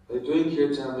 By doing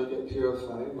kirtan, we get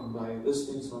purified, and by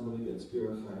listening, somebody gets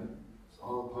purified. It's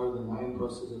all part of the 9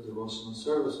 process of devotional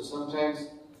service. So sometimes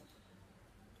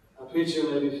a preacher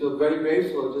maybe feel very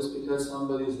grateful just because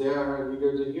somebody's there and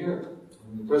eager to hear.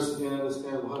 And the person can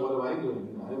understand, what am I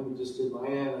doing? I just did my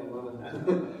end. I want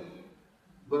to.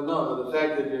 But no, the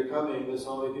fact that you're coming, there's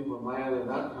so many people in Maya that are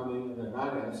not coming, and they're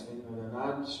not asking, or they're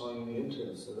not showing any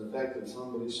interest. So the fact that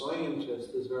somebody's showing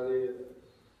interest is really,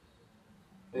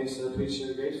 makes the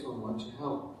preacher grateful and want to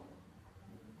help.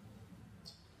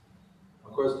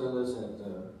 Of course, then there's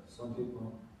that, some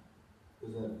people,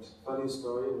 there's that funny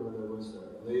story where there was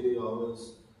a lady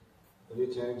always, every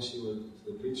time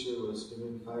the preacher was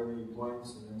giving fiery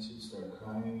points, and then she'd start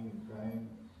crying and crying.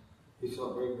 He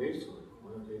felt very grateful.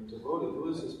 What a great devotee. Who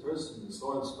is this person that's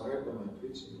so inspired by my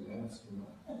preaching? And ask,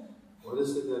 what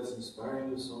is it that's inspiring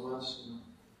you so much?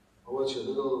 Oh, what's your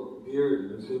little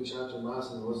beard? Between chapter mass,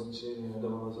 and I wasn't shaving, I had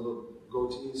one of those little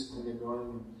goatees kind of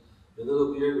growing. Your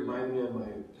little beard reminded me of my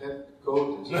pet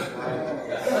goat that just died.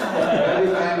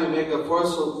 Every time you make a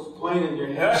forceful point in your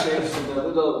head shakes, and the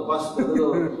little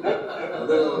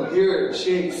beard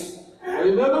shakes. I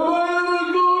remember where I was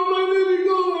going, my baby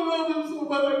goat, I love him so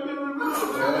much, I can't remember.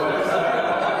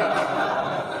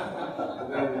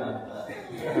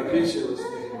 The preacher was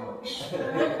thinking about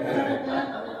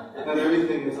not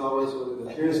everything is always what it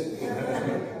appears to be.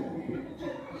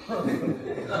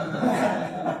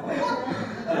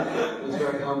 It was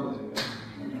very humbling.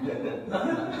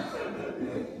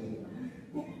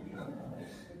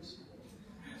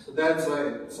 So that's why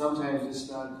sometimes it's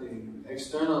not the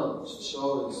external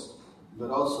shows, but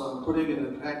also putting it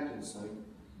in practice. Like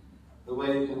the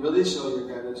way you can really show your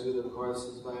gratitude, of course,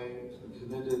 is by a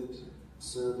committed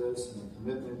service and a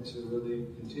commitment to really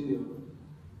continue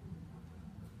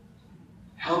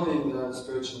helping the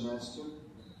spiritual master.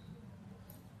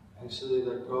 Actually,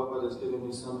 like Prabhupada has given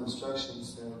me some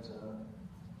instructions that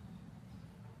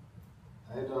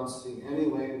I don't see any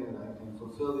way that I can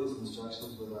fulfill these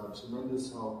instructions without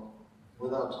tremendous help,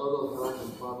 without total help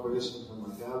and cooperation from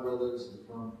my God brothers and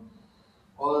from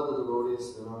all of the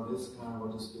devotees around this kind,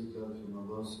 what to speak of,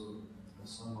 those who have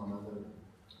somehow or other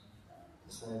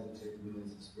decided to take me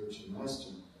as a spiritual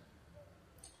master.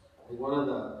 Like one of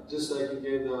the, just like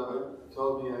he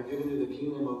told me, I've given you the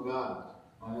kingdom of God.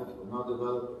 I have to now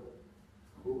develop it.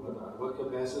 What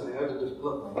capacity I have to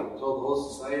develop? I told the whole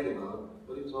society about it,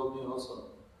 but he told me also.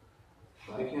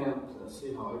 I can't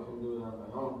see how I can do it on my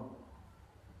own.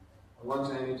 And one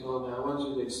time he told me, I want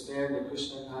you to expand the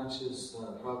Krishna conscious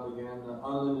propaganda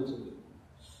unlimitedly.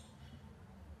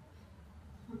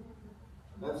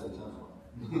 That's a tough one.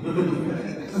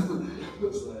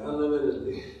 It's like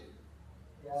unlimitedly.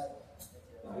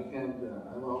 I can't,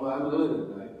 I'm limited.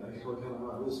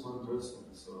 I'm just one person.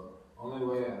 So only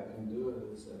way I can do it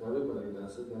is if everybody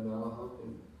does it, then they're all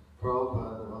helping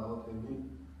Prabhupada, they're all helping me.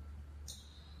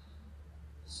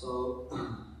 So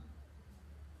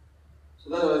that's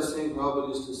what I was saying. Prabhupada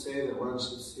used to say that one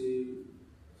should see,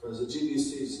 as a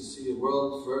GBC, to see the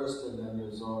world first and then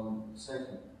your zone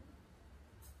second.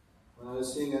 When I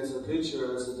was seeing as a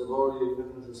preacher, as a devotee,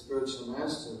 even as a spiritual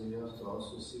master, you have to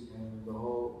also see kind of the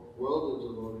whole world of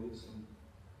devotees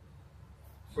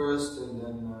first, and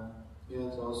then you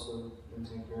have to also then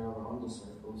take care of our own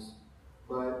disciples.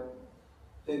 But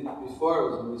I think before it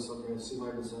was always okay, I see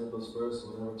my disciples first,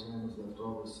 and whatever time is left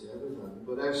over, see everybody.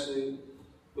 But actually,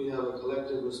 we have a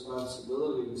collective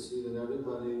responsibility to see that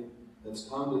everybody that's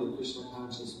come to the Krishna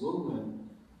conscious movement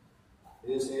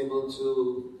is able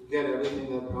to get everything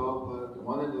that Prabhupada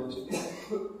wanted them to get.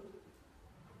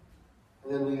 And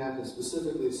then we have to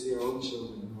specifically see our own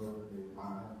children, whoever they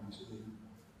are, happen to be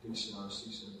Diksha or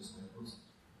Shiksha disciples.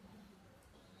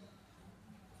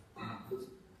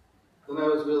 Then I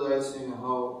was realizing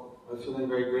how I'm feeling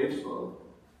very grateful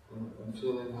and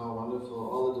feeling how wonderful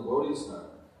all the devotees are.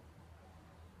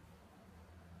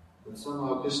 That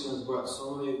somehow Krishna has brought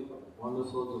so many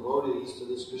wonderful devotees to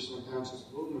this Krishna conscious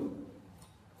movement.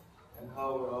 And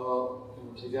how we're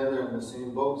all together in the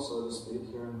same boat, so to speak,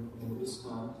 here in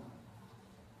ISKCON.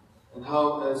 And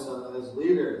how as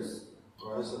leaders,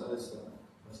 or as a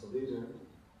leader,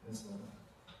 as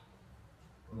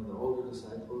one of the older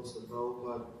disciples of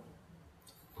Prabhupada,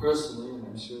 personally, and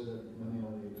I'm sure that many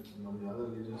of the other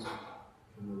leaders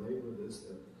can relate with this,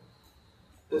 that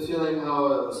they're feeling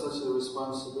how such a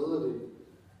responsibility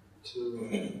to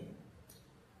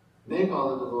make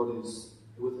all the devotees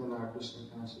within our Krishna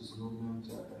conscious movement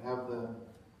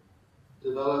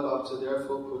develop up to their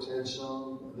full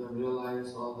potential, then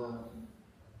realize all the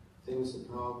things that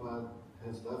Prabhupada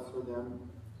has left for them,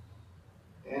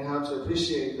 and how to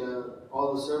appreciate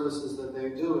all the services that they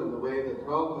do in the way that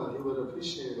Prabhupada, he would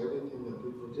appreciate everything that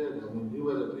people did. I mean, he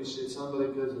would appreciate,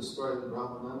 somebody gives a story that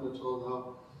Brahmananda told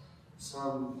how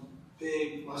some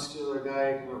big muscular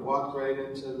guy walked right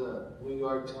into the New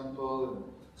York temple and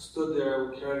stood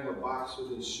there carrying a box with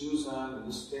his shoes on and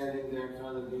just standing there in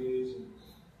front of the deities and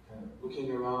kind of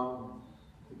looking around.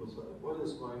 People thought, what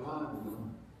is going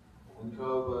on? And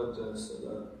Prabhupada said,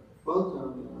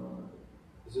 welcome,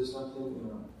 is there something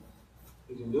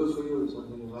he can do for you, or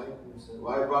something you like? And he said,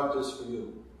 well, I brought this for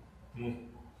you.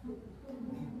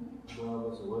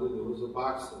 Prabhupada said, what is it? It was a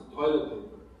box of toilet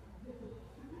paper.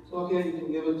 So, okay, you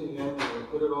can give it to him, and they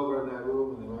put it over in that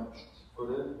room, and they went, put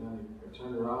it, and then he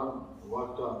turned around and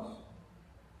walked off.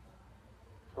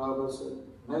 Prabhupada said,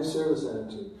 nice service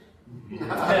attitude.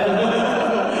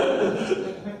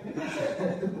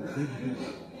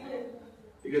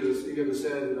 He could have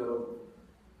said,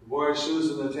 wore his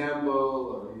shoes in the temple,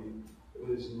 or he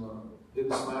was,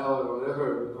 didn't smile or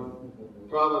whatever.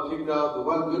 Prabhupada picked out the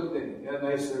one good thing. He had a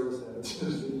nice service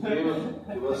attitude. He gave him,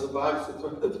 it was a box of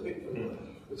toilet paper,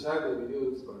 which hardly be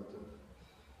used, but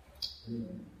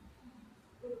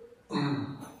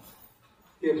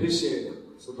he appreciated it.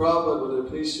 So Prabhupada would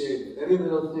appreciate every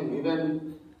little thing.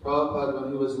 Even Prabhupada,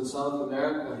 when he was in South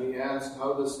America, he asked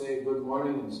how to say good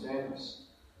morning in Spanish.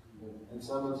 And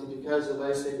someone said, because if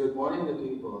I say good morning to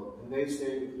people, and they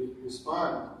say,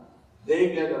 respond,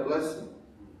 they get a blessing.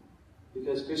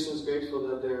 Because Krishna is grateful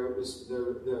that they're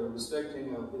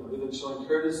respecting, even showing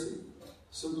courtesy,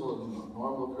 simple,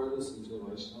 normal courtesy to a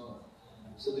Vaishnava.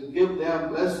 So to give them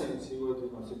blessings, he would,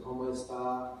 say, ¿Cómo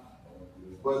está?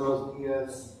 Buenos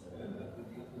días.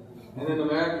 And in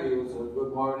America, he would say,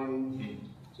 good morning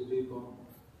to people.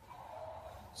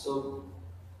 So,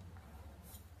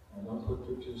 I don't put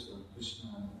pictures of Krishna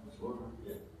on the floor.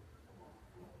 Yeah.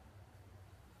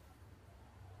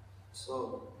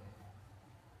 So,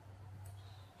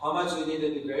 how much we need to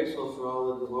be grateful for all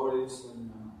the devotees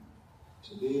and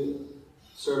to be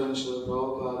serving Srila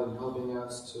Prabhupada and helping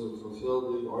us to fulfill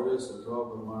the orders that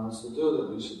Prabhupada wants us to do, that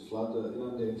we should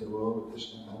inundate the world with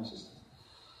Krishna consciousness.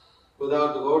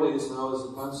 Without devotees, how is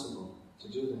it possible to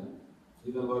do that?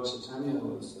 Even Lord Chaitanya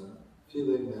was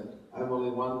feeling that I'm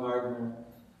only one gardener.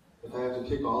 If I have to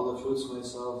pick all the fruits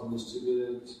myself and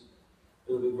distribute it,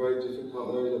 it'll be very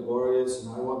difficult, very laborious,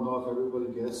 and I won't know if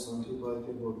everybody gets. Some people I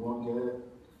think won't get it.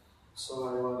 So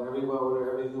I want every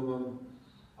human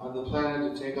on the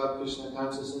planet to take up Krishna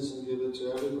consciousness and give it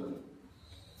to everybody.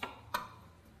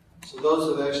 So those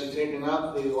who have actually taken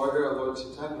up the order of Lord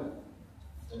Chaitanya,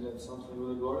 and it's something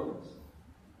really glorious.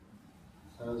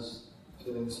 I was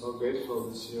feeling so grateful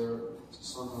this year to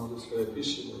somehow just very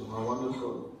appreciative of how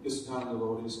wonderful ISKCON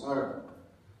devotees are.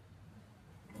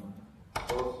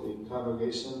 Both the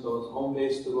congregation, those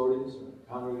home-based devotees, or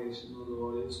congregational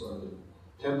devotees, or the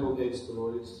temple-based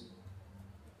devotees.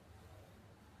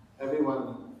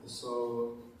 Everyone is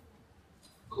so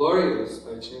glorious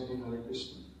by chanting Hare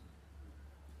Krishna.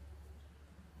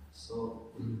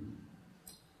 So,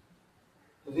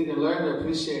 if you can learn to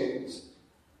appreciate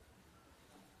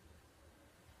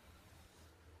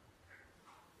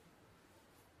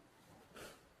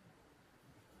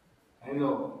I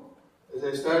know, as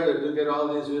I started to get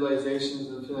all these realizations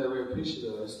and feel very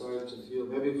appreciative, I started to feel,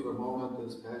 maybe for a moment,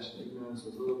 this passion, ignorance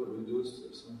was a little bit reduced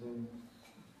or something.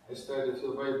 I started to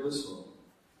feel very blissful.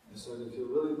 I started to feel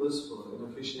really blissful in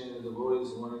appreciating the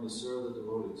devotees and wanting to serve the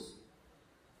devotees.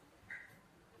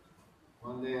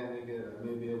 One day I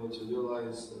may be able to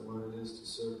realize what it is to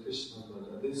serve Krishna,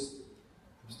 but at least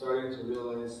I'm starting to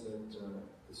realize that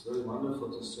it's very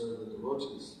wonderful to serve the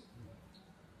devotees.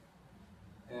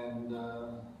 And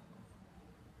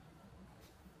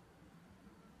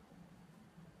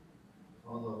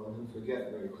although I didn't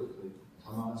forget very quickly,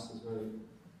 Tamas is very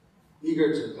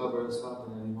eager to cover us up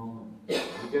at any moment.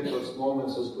 You get those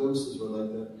moments, those glimpses where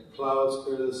like the clouds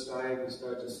clear the sky and you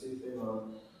start to see things, or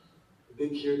a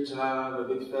big kirtan, a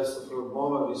big festival. For a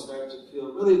moment we start to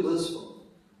feel really blissful.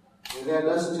 And then it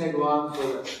doesn't take long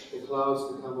for the clouds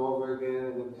to come over again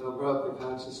and then cover up the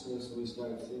consciousness and we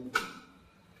start thinking.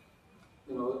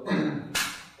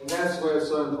 And that's where it's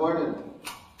so important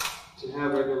to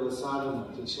have regular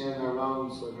sadhana, to chant our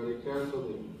rounds so very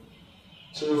carefully,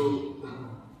 to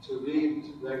read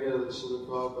regularly Srila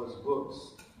Prabhupada's books.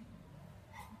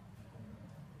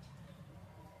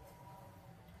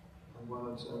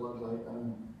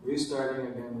 I'm restarting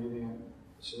again reading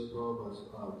Srila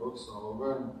Prabhupada's books all over,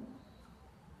 and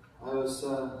I was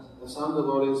some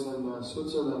devotees in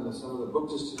Switzerland and some of the book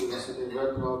distributors said they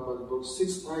read Prabhupada's book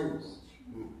 6 times.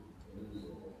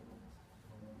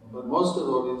 But most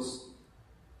devotees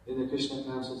in the Krishna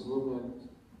conscious movement,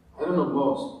 I don't know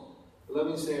most, but let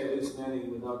me say at least many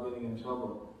without getting in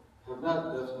trouble, have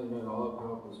not definitely read all of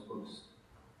Prabhupada's books.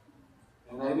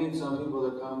 And I meet some people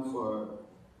that come for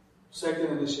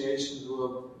second initiation who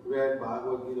have read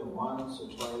Bhagavad Gita once or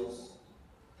twice,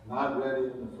 not read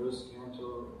even the first canto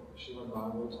of Srimad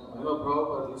Bhagavatam. I know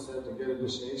Prabhupada, he said to get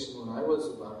initiation when I was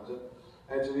about it,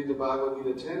 I had to read the Bhagavad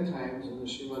Gita 10 times and the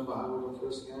Srimad Bhagavatam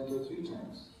first canto 3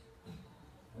 times.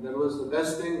 And that was the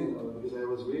best thing, because I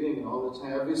was reading all the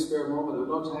time, every spare moment. There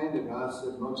was no time to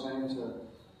gossip, no time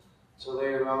to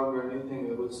lay around or anything.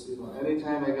 It was,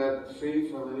 anytime I got free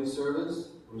from any service,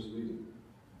 I was reading.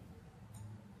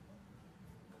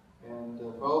 And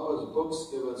Prabhupada's books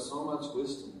give us so much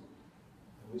wisdom.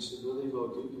 We should really go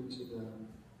deep into the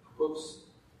books.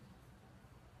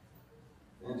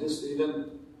 And just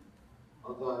even,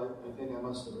 although I think I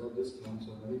must have read this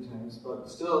canto many times, but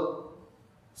still,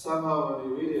 somehow when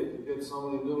you read it, you get so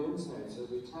many new insights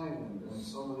every time, and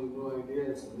so many new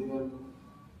ideas. And even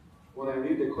when I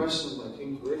read the question by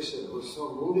King Parikshit, it was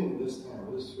so moving this time.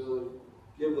 It just really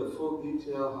give the full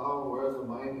detail how and where the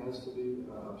mind has to be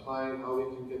applied, how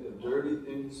we can get the dirty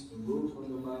things removed from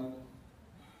the mind.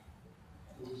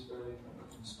 This is very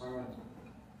inspiring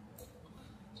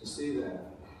to see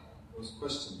that, those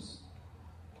questions.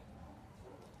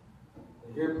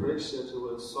 And here Parikshit,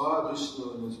 who saw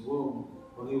Vishnu in his womb,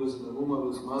 when he was in the womb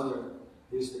of his mother,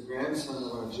 he's the grandson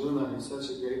of Arjuna. He's such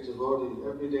a great devotee.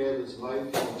 Every day of his life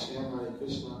he would chant Hare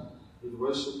Krishna. He would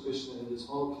worship Krishna in his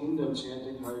whole kingdom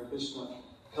chanting Hare Krishna.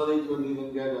 Kali couldn't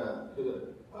even get a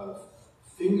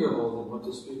finger hold, and what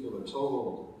to speak of a toe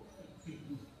hold.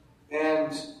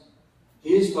 And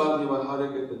he's talking about how to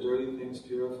get the dirty things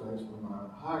purified from our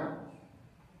heart.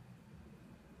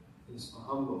 He's so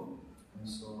humble and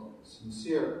so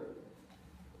sincere.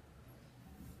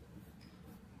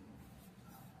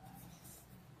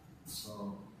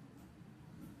 So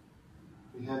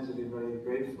we had to be very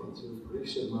grateful to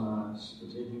Parikshit Maharaj for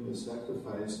taking this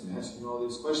sacrifice and asking all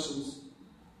these questions.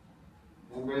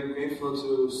 I'm very grateful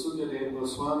to Sukadeva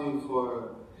Goswami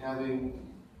for having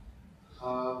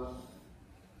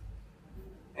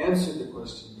answered the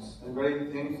questions. I'm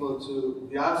very thankful to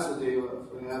Vyasadeva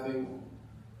for having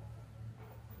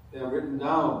them written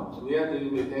down. And we have to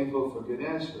even be thankful for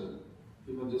Ganesh for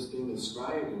even just being the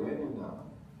scribe to write them down.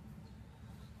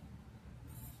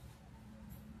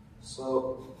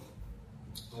 So,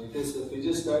 like this, if we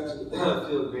just start to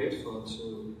feel grateful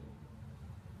to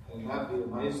and not be a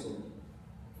miser,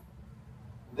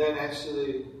 then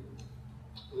actually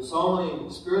there's only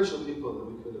spiritual people that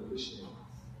we could appreciate,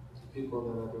 the people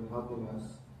that have been helping us.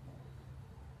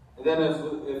 And then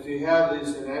if you have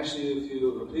these, and actually if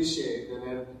you appreciate,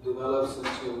 then it develops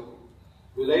into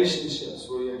relationships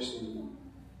where you actually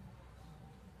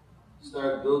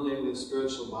start building this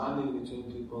spiritual bonding between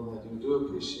people that you do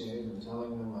appreciate and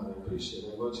telling them how to appreciate.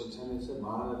 Like what Chaitanya said,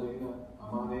 Manadena,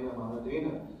 Amanena,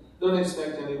 Manadena. Don't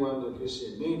expect anyone to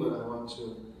appreciate me, but I want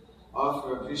to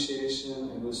offer appreciation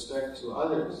and respect to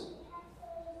others.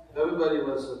 If everybody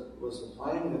was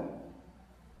applying that,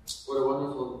 what a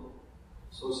wonderful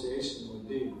association it would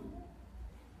be.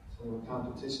 So a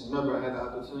competition. I remember I had the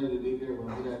opportunity to be here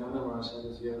when Hirananda Maharaj had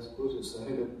his Yes Puja, so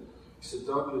he said,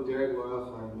 don't you dare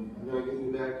glorify me. I'm going to get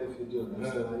you back if you do. And I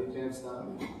said, you can't stop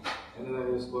me. And then I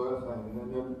just glorified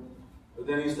him. But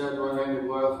then he started trying to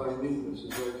glorify me, which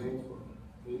is very painful.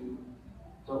 You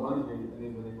don't want to hear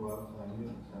anybody glorify me.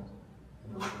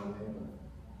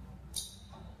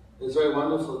 It's very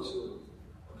wonderful to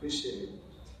appreciate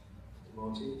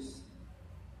devotees.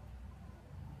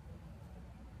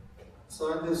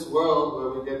 So in this world where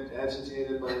we get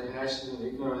agitated by passion and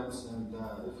ignorance, and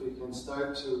if we can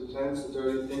start to cleanse the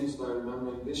dirty things by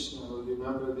remembering Vishnu, we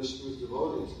remember Vishnu's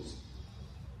devotees.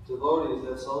 Devotees,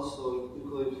 that's also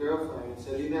equally purifying. It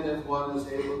said even if one is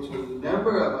able to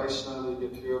remember a Vaishnava, they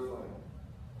get purified.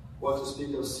 What to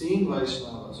speak of seeing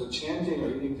Vaishnavas, or chanting, or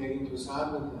even taking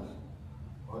prasad with them,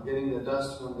 or getting the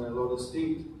dust from their lotus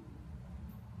feet,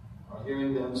 or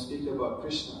hearing them speak about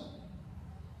Krishna.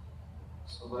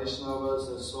 So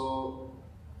Vaishnavas are so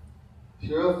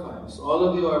purifying. So all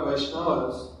of you are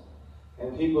Vaishnavas,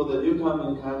 and people that you come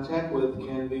in contact with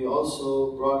can be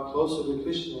also brought closer to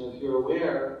Krishna if you're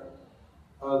aware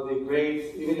of the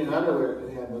great, even you're not aware of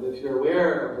him, but if you're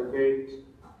aware of the great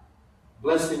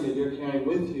blessing that you're carrying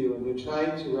with you, and you try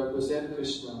to represent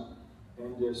Krishna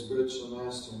and your spiritual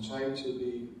master, and try to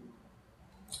be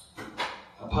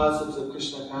a positive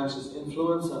Krishna conscious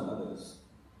influence on others,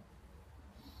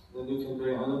 then you can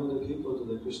bring unlimited people to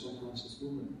the Krishna conscious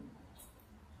movement.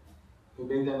 You can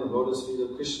bring them the lotus feet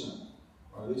of Krishna,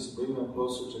 or at least bring them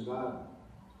closer to God,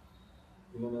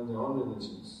 even in their own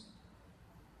religions.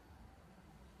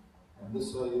 And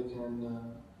this way you can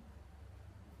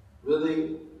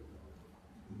really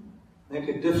make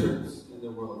a difference in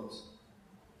the world.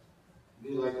 Be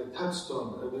like a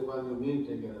touchstone. Everyone you meet,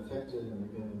 they get affected and they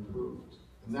get improved.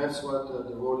 And that's what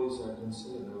devotees are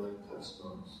considered. They're like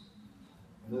touchstones.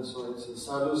 And that's why it says,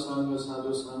 Sadhu Sangha,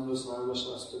 Sarva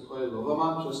Shastra Koi,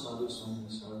 Lovamantra Sadhu Sangha,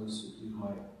 Sarva Sukhi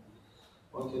Hoy.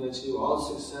 One can achieve all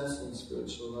success in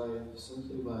spiritual life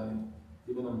simply by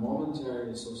even a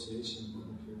momentary association with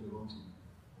a pure devotee.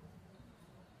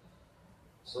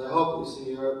 So I hope you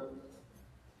see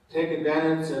take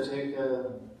advantage or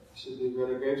should be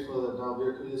very grateful that now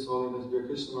His Holiness Bir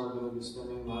Krishna are going to be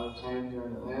spending a lot of time here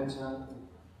in Atlanta.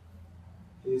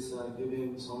 He's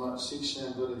giving so much shiksha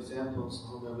and good examples. I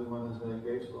hope everyone is very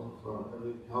grateful for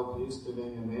every help he's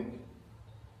giving and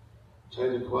try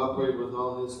to cooperate with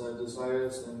all his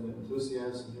desires and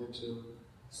enthusiasm here to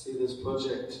see this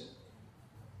project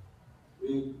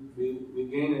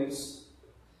regain its,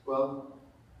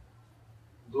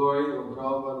 glory when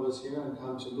Prabhupada was here and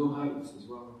come to new heights as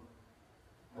well.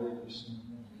 Hare Krishna.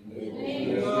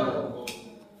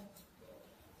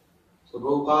 So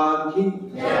Prabhupada ki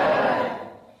jai.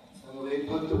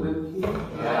 Bhaktivinoda ki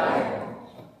jai.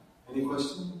 Any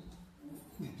question?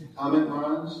 Comment,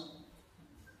 Maharaj?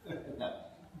 I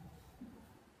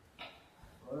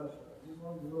just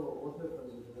want to know what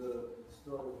happened with the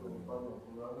story from Padma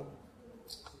Purana.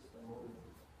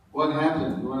 What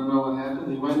happened? You want to know what happened?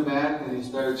 He went back and he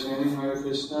started chanting Hare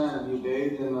Krishna and he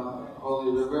bathed in the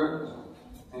holy river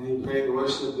and he prayed to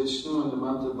worship Vishnu in the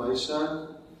month of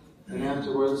Vaishak. And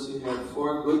afterwards he had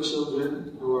 4 good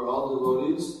children who were all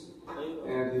devotees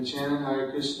and he chanted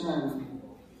Hare Krishna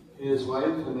and his wife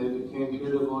and they became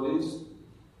pure devotees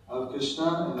of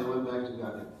Krishna and they went back to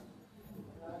God.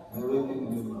 Everything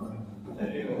in the glory.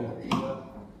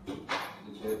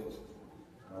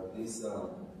 These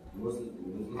Muslim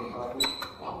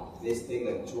couple, they stay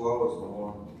like 2 hours or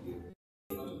more here.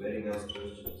 Very nice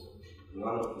questions.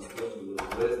 One of these questions was,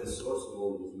 where is the source of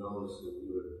all these knowledge that we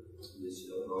were in this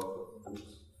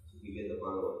books? We get the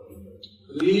Bhagavad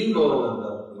Gita.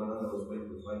 Ramananda was going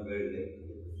to find very late.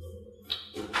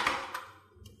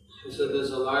 He said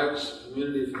there's a large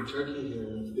community from Turkey here. It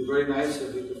would be very nice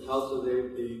if we could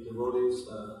cultivate the devotees.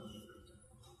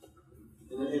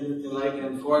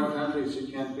 In foreign countries, you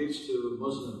can't preach to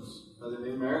Muslims, but in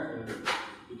America,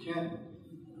 you can.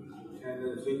 And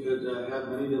if we could have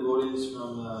many devotees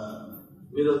from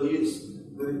Middle East,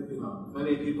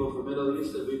 many people from Middle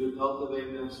East, that we could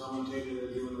cultivate them, someone taking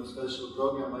it, doing a special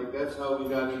program. Like that's how we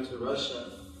got into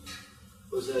Russia.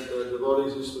 Was that the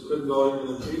devotees couldn't go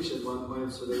even and preach at one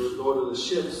point, so they would go to the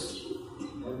ships,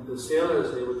 and the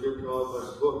sailors, they would give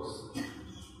Prabhupada books,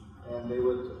 and they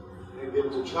would give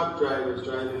it to truck drivers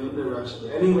driving into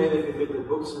Russia. Any way they could get the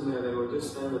books in there, they would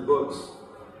just send the books.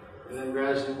 And then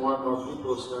gradually more and more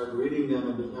people started reading them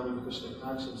and becoming Krishna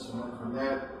conscious. And then from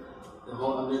that, the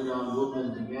whole underground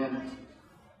movement began.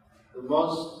 The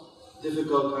most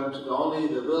difficult country,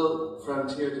 the real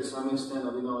frontier to some extent,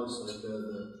 is like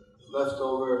the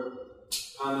leftover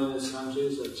communist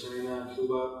countries like China,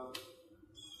 Cuba,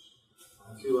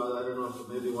 I don't know,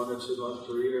 maybe 1 or 2, North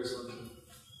Korea or something.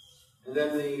 And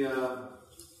then the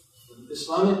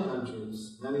Islamic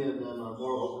countries, many of them are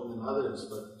more open than others,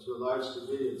 but to a large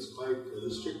degree it's quite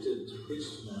restricted to preach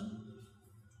to them.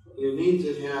 You need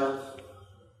to have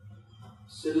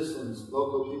citizens,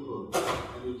 local people,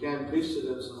 and you can't preach to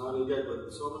them, so how do you get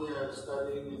them? So many are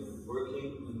studying and working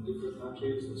in different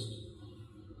countries,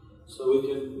 so we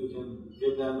can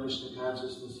give them Krishna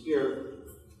consciousness here.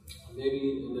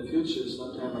 Maybe in the future,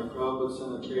 sometime our Prabhupada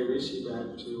sent a Trey Rishi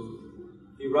back to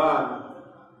Iran,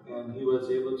 and he was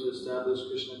able to establish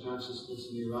Krishna consciousness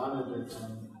in Iran at that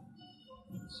time.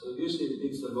 So usually it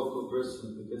needs a local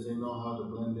person because they know how to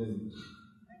blend in.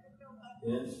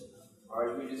 Yes?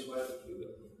 Alright, we just went to Cuba.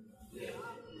 Yeah.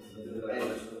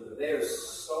 They are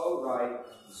so right,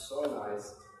 so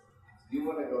nice. If you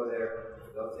want to go there,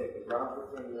 they'll take the ground for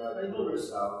cleaning out north or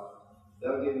south.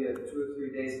 They'll give you 2 or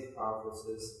 3 days of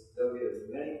conferences. They'll get as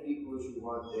many people as you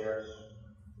want there.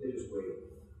 They just wait.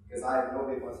 Because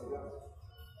nobody wants to go.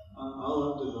 I'll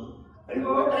have to go.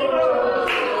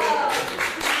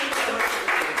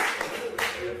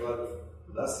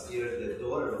 Last year, the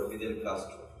daughter of Fidel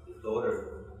Castro,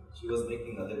 she was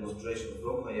making a demonstration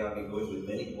from Miami, going with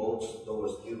many boats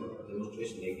towards Cuba, a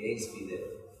demonstration against Fidel,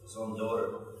 his own daughter.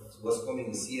 She was coming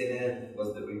in CNN,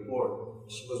 was the report.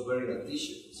 She was wearing a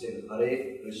t-shirt saying,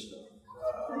 Hare Krishna.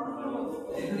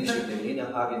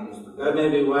 That may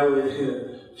be why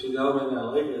Philomena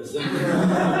like us.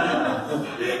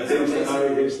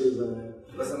 Hare Krishna's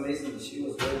It was amazing. She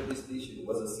was very distinguished. It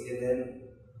was a CNN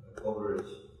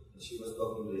coverage. She was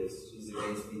talking this. She's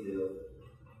against video,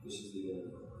 which is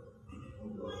even.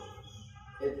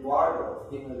 Eduardo,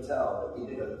 he can tell, he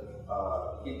did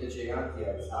the Jayanti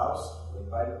at his house, he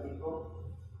invited people.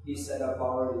 He set up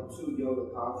already 2 yoga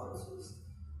conferences,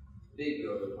 big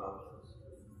yoga conferences.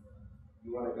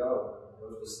 You want to go?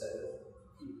 We'll just set it.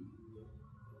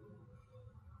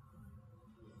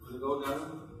 Want to go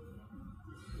down?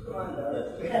 Come on, Dad.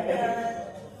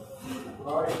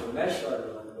 Alright, the mesh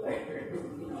started on there.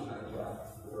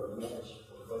 We're a mesh.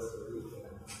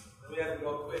 We have to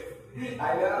go quick.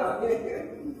 I know.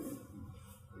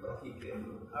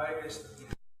 Hare Krishna.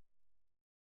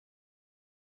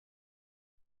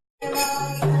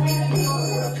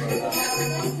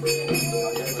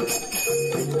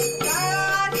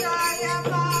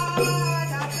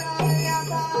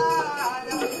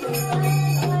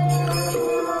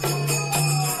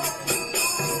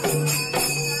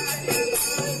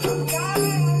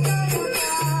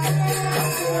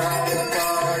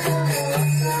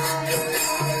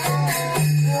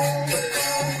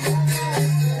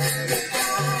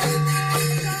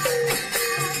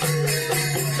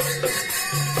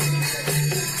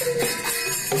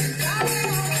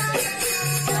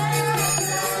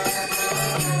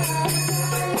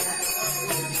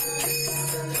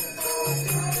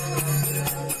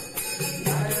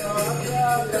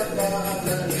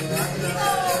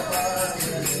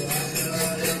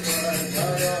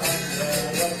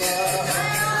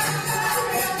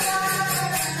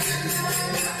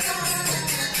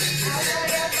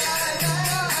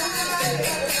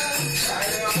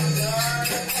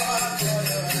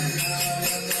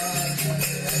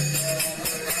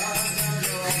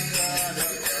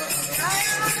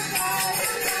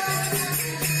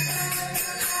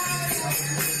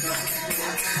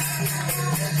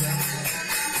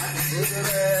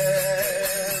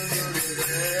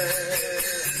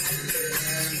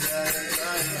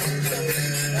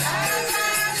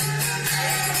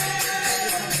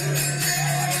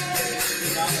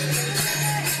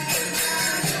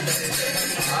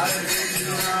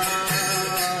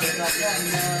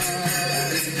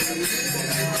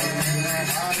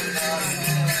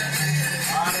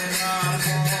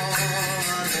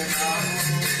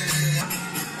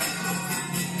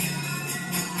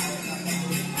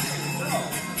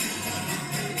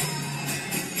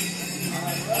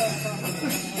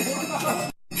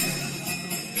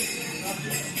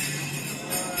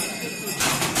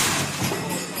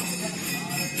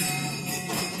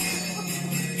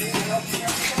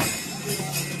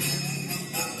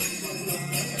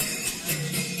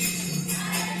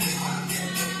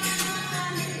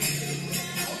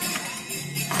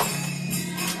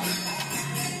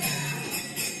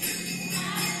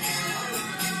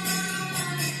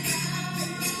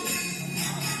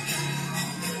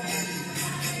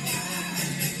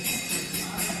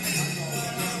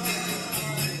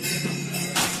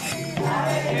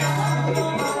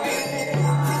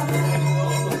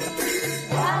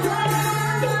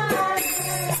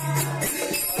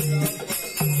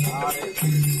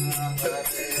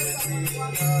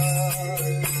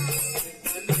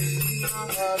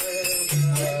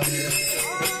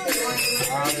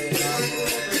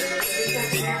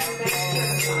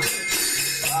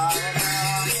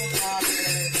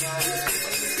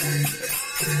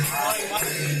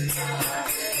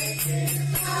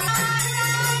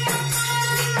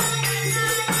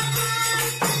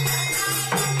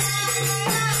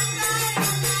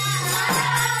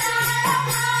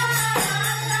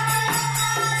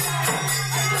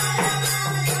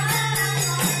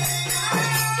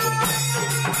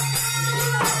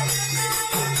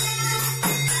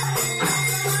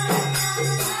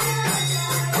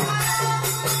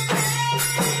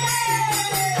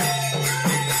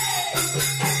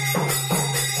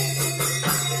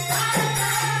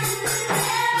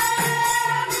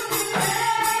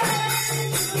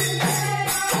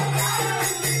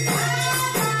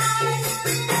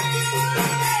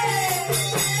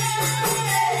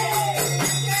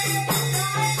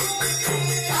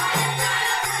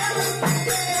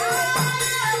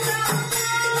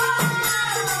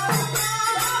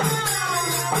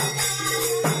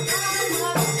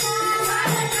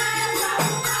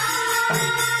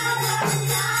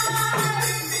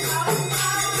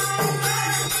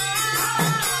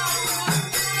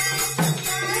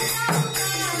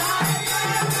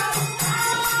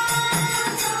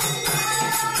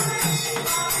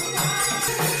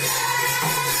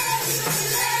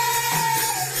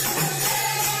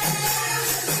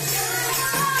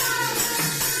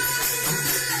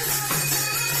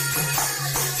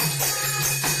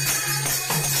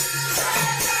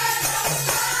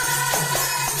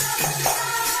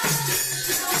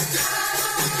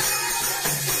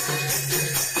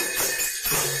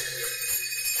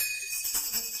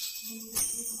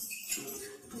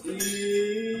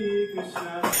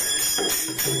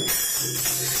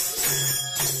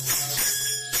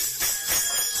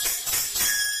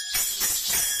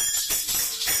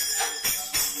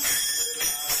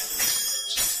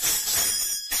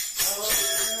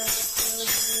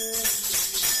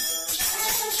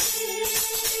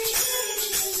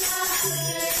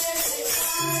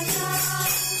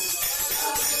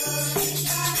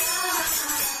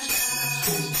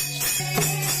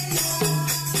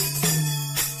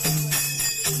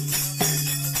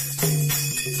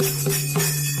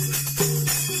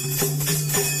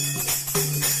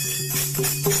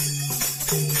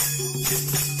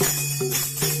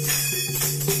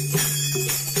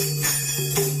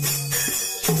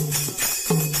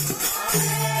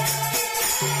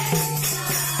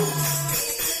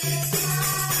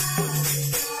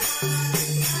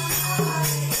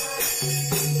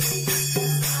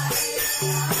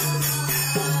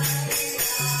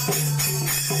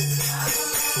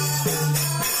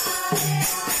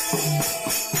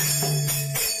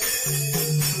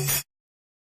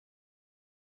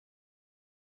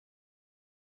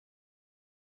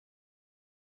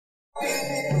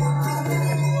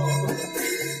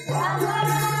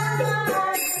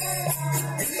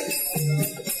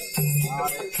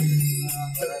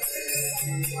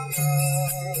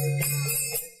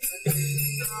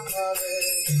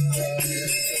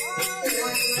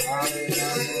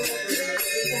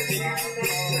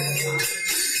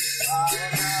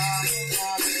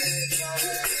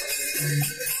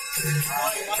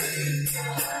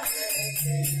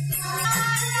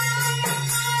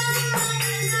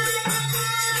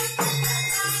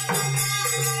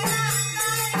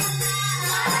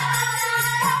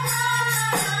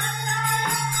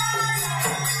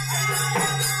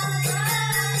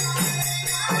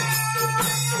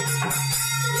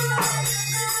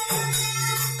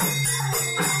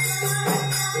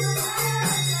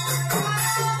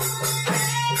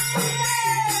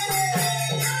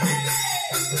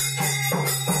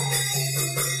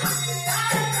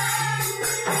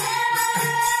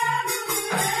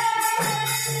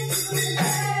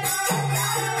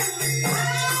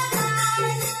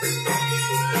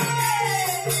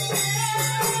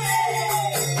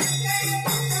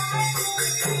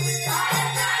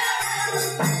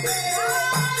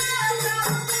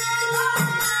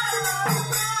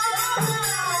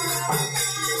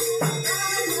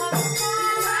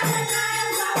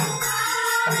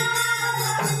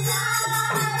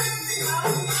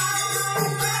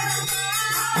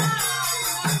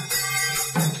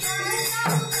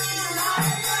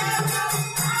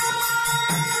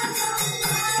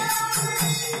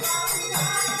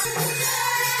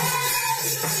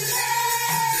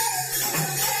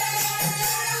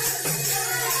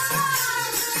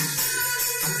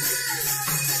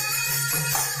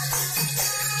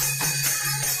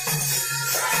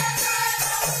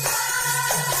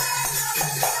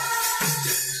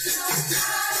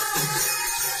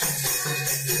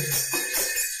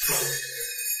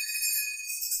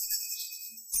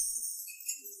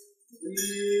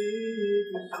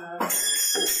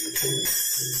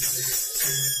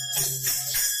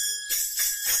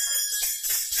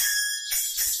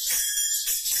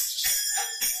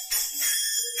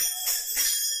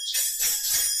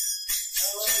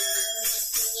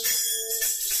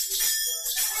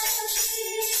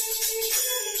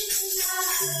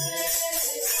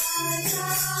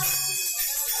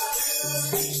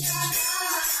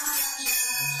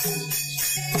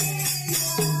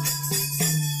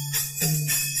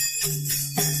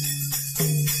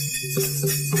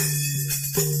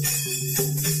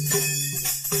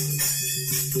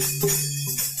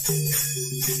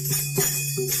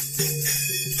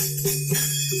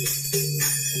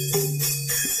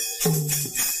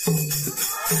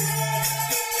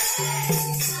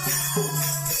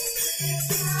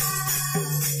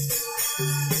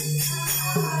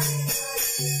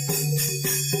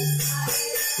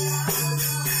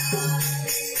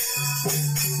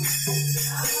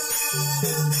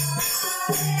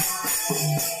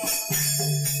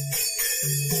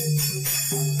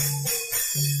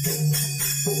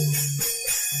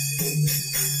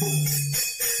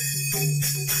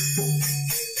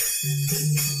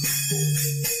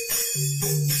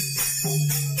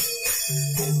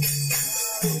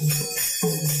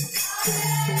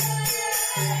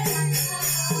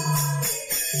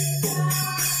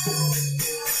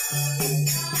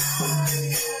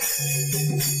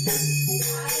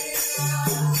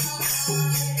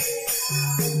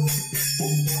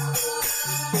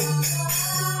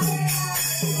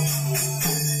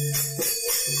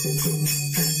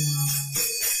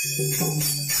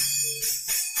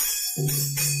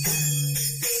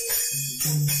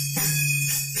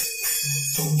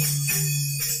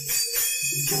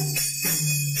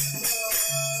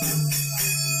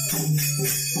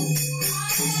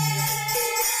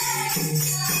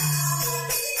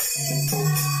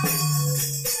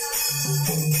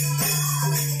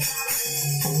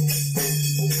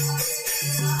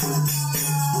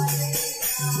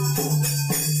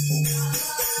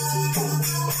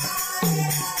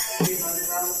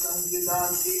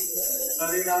 Bhagwan ki,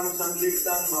 Harinam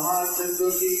Sankirtan Mahasattva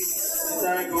ki,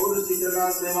 Jai Gaur Sitana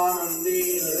Devanandi,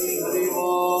 Hari Hari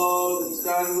Bol,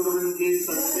 Iskar Guru Vrinda ki,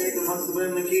 Satsveta Bhakt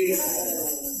Vrinda ki,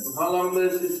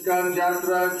 Halambes Iskar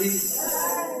Jatra ki,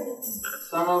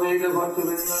 Samaveda Bhakt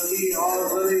Vrinda ki, all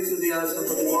glory to the Asam of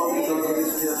the Lord, the Lord is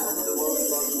the Asam of the Lord, the Lord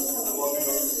is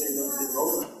the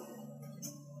Lord.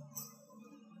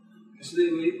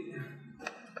 Actually,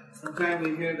 sometimes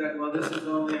we hear that, well, this is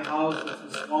only a house,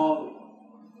 it's a small,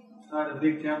 it's not a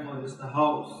big temple, it's the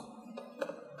house.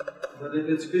 But if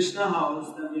it's Krishna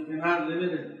house, then we cannot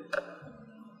limit it.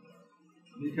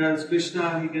 Because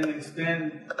Krishna, he can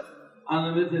expand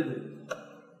unlimitedly.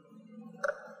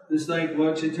 Just like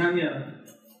Lord Chaitanya,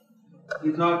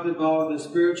 he talked about the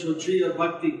spiritual tree of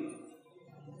bhakti,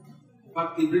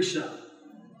 bhakti vriksha,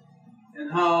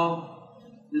 and how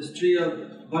this tree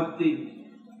of bhakti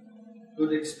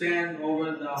could expand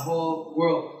over the whole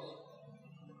world.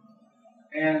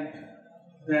 And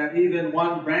that even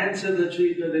one branch of the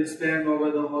tree could expand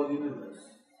over the whole universe.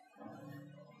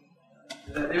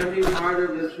 That every part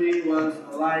of the tree was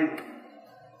alive,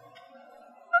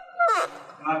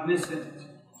 cognizant,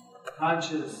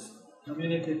 conscious,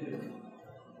 communicative.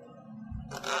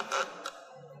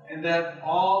 And that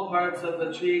all parts of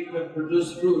the tree could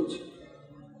produce fruit.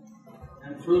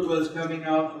 And fruit was coming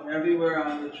out from everywhere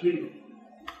on the tree.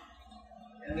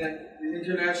 And that the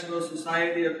International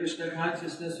Society of Krishna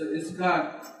Consciousness, or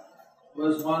ISKCON,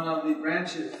 was one of the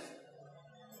branches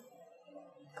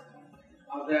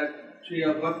of that tree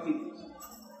of bhakti.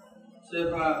 So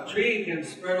if a tree can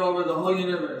spread over the whole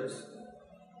universe,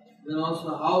 then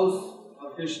also the house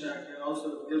of Krishna can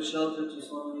also give shelter to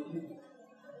so many people.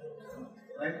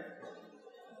 Right?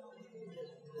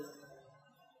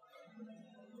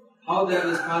 How that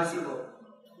is possible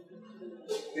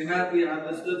cannot be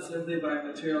understood simply by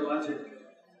material logic.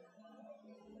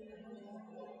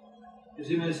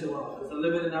 Because you may say, well, there's a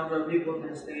limited number of people who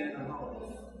can stay in a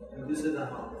house and visit a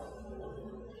house.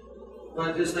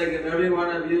 But just like if every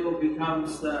one of you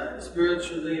becomes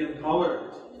spiritually empowered,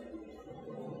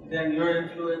 then your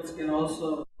influence can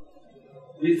also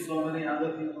reach so many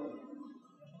other people.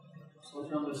 So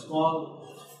from a small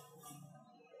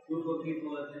group of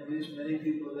people that can reach many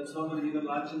people, there's so many, even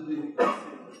logically,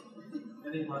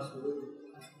 many possibilities.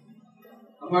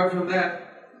 Apart from that,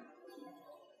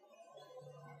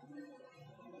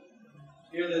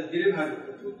 here the Gurudeva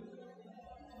is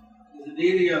the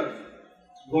deity of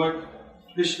Lord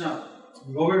Krishna,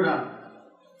 Govardhan.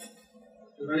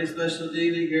 The very special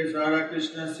deity here is Radha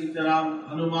Krishna, Sitaram,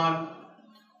 Hanuman,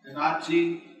 and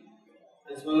Achi,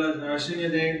 as well as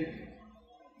Narasimhadev.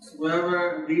 So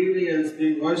wherever deity is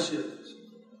being worshipped,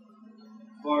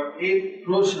 for 8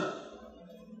 krosha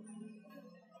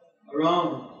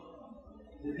around,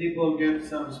 the people get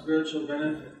some spiritual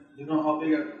benefit. You know how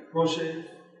big a krosha is?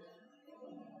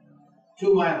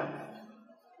 2 miles.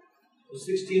 So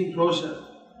 16 krosha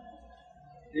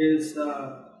is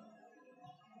like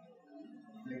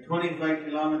 25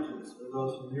 kilometers for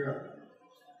those from Europe.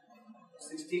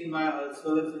 16 miles,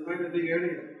 so that's quite a big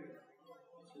area.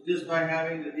 So just by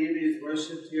having the deities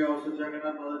worshipped here, also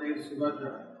Jagannath, Baladev,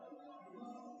 Subhadra,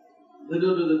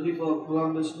 little do the people of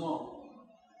Columbus know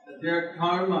that their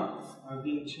karmas are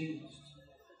being changed.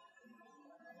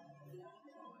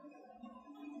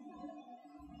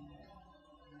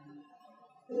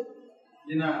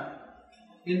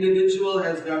 Individual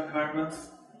has got karmas.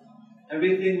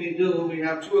 Everything we do, we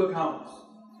have 2 accounts.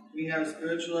 We have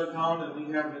spiritual account and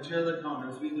we have material account.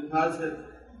 As we deposit,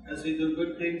 as we do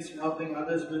good things, helping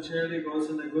others materially, goes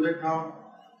in the good account.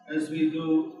 As we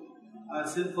do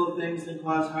sinful things and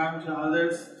cause harm to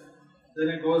others, then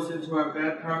it goes into our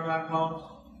bad karma account.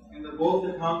 And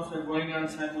both accounts are going on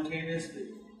simultaneously.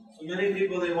 So many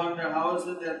people, they wonder, how is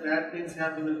it that bad things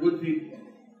happen to good people?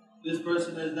 This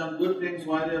person has done good things,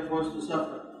 why they are forced to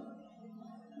suffer?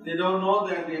 They don't know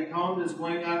that the account is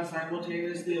going on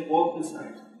simultaneously on both the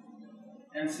sides.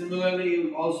 And similarly,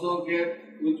 you also get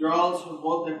withdrawals from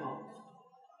both accounts.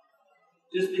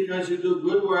 Just because you do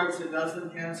good works, it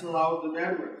doesn't cancel out the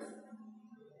bad works.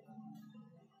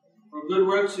 For good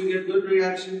works, you get good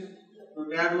reaction. For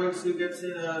bad works, you get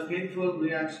painful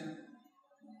reaction.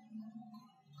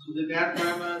 So the bad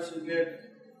karmas, you get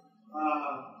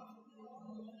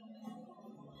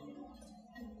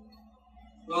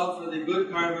well, for the good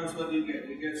karmas, what do you get?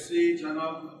 You get Sri,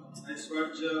 Janam,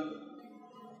 Aishwarja,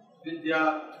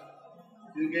 Vidya.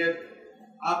 You get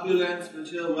opulence,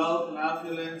 material wealth and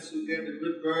opulence. You get a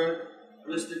good birth,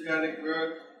 aristocratic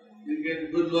birth. You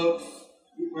get good looks,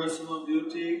 personal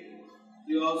beauty.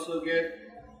 You also get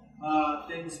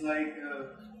things like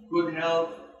good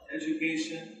health,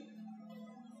 education.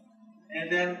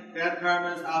 And then bad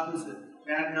karma is opposite.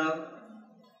 Bad health,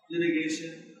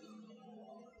 litigation,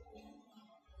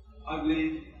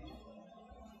 ugly,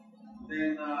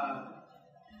 then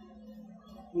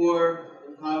poor,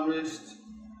 impoverished,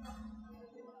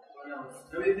 what else?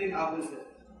 Everything opposite.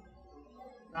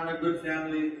 Not a good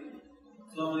family,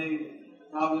 so many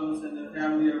problems in the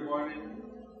family are born in.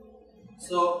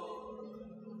 So,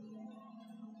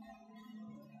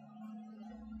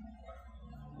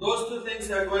 those two things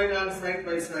are going on side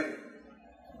by side.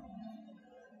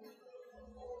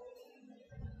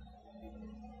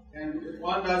 And if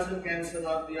one doesn't cancel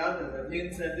out the other, that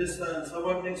means that this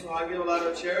someone thinks, well, I give a lot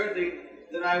of charity,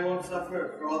 then I won't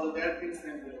suffer for all the bad things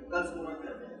I'm doing. It doesn't work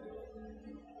that way.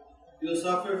 You'll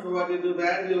suffer for what you do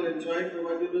bad, you'll enjoy for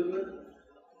what you do good.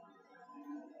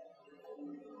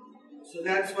 So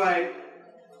that's why,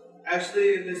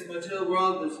 actually in this material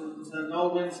world, it's a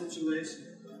no-win situation.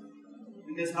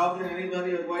 Because how can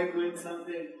anybody avoid doing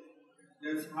something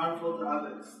that's harmful to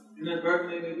others?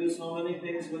 Inadvertently we do so many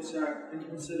things which are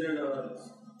inconsiderate of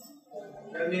others.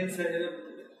 That means that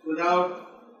without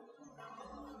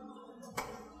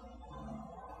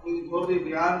being totally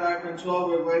beyond our control,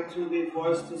 we're going to be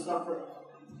forced to suffer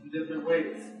in different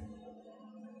ways.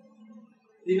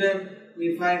 Even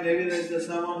we find maybe there's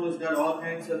someone who's got all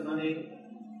kinds of money,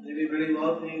 maybe very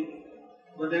wealthy,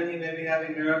 but then he may be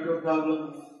having marital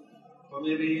problems, or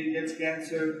maybe he gets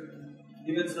cancer.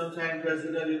 Even sometimes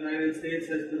President of the United States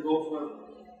has to go for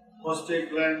prostate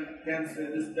gland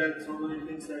cancer, this, that, so many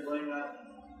things are going on.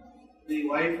 The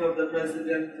wife of the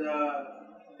president,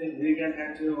 I think Reagan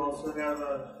had to also have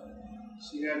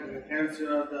she had the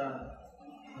cancer of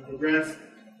the breast.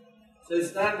 So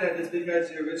it's not that it's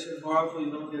because you're rich and powerful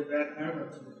you don't get bad karma.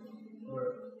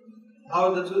 Or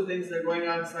how the two things are going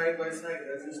on side by side,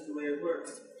 that's just the way it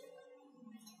works.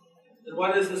 And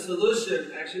what is the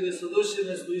solution? Actually the solution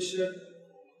is we should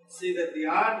see that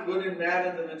beyond good and bad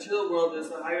in the material world there's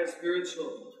a higher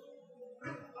spiritual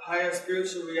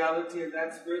reality, and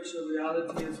that spiritual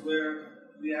reality is where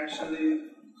we actually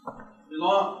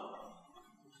belong,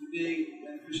 to be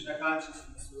in Krishna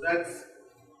consciousness. So that's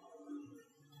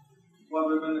what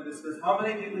we're going to discuss. How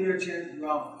many people here chant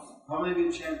rounds? How many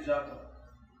people chant japa?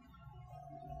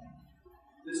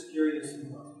 Just curious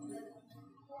about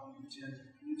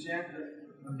you chant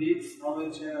on beats? How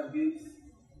many chant on beats?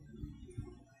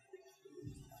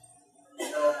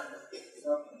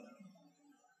 So,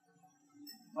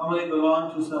 how many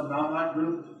belong to some Brahman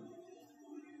group?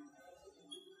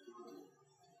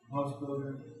 House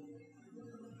builder.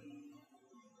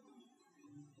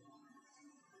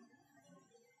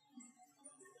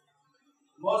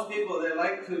 Most people, they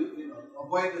like to,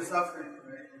 avoid the suffering,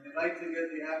 right? And they like to get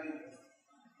the happiness.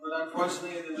 But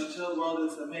unfortunately, in the material world,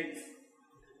 it's a mix.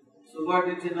 So Lord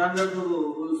Nityananda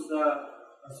Prabhu, who's the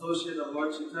associate of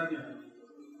Lord Chaitanya,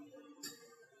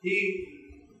 he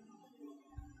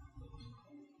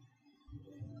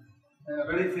had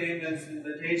a very famous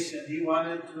invitation. He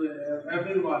wanted to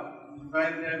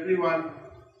invited everyone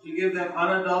to give them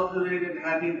unadulterated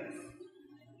happiness.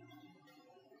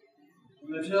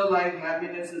 In material life,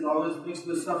 happiness is always mixed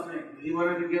with suffering. He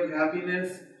wanted to give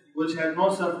happiness which had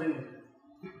no suffering in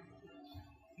it.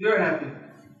 Pure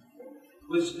happiness,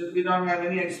 which we don't have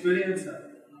any experience of.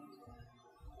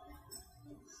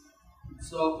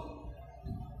 So,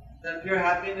 that pure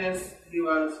happiness he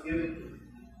was giving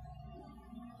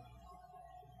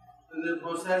through the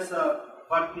process of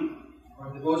bhakti,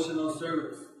 or devotional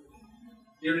service,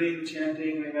 hearing,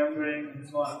 chanting, remembering, and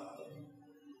so on.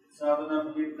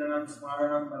 Savanam, Kirtanam,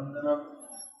 Smaranam, Vandanam.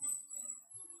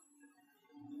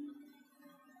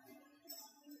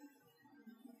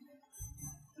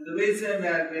 The reason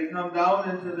that they come down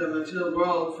into the material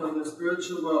world from the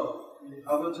spiritual world, the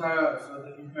avatars or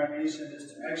the incarnation,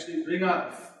 is to actually bring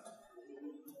us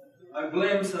a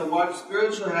glimpse of what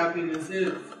spiritual happiness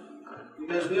is.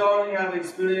 Because we only have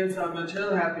experience of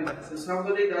material happiness. If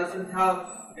somebody doesn't come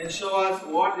and show us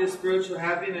what is spiritual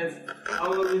happiness, how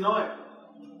will we know it?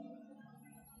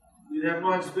 We have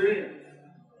no experience.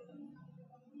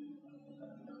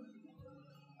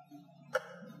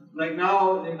 Like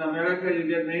now in America you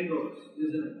get mangoes,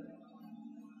 isn't it?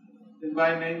 You can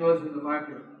buy mangoes in the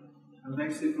market, in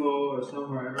Mexico or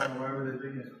somewhere, I don't know, wherever they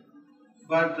bring it.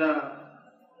 But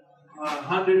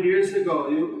 100 years ago,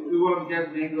 you won't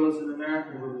get mangoes in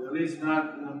America, at least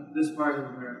not in this part of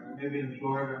America, maybe in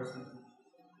Florida or something.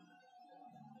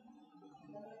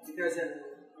 Because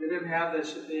they didn't have the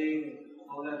shipping,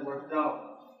 all that worked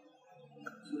out.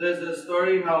 So there's a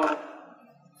story how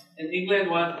in England,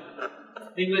 one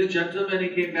English gentleman, he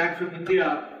came back from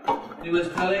India, and he was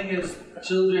telling his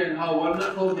children how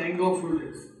wonderful mango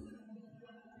fruit is.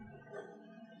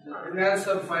 It has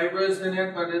some fibers in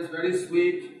it, but it's very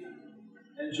sweet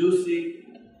and juicy.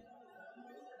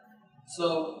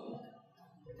 So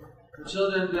the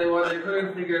children, they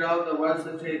couldn't figure out what's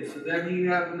the taste. So then he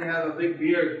happened to have a big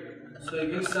beard. So he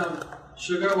mixed some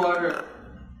sugar water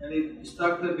and he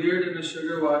stuck the beard in the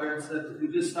sugar water and said, if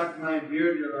you just suck my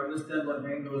beard, you'll understand what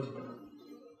mango is like.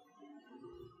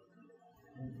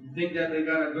 You think that they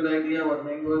got a good idea what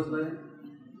mango is like?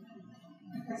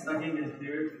 Sucking his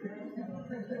beard.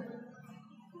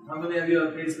 How many of you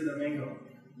have tasted a mango?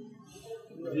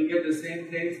 Do you get the same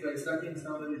taste by sucking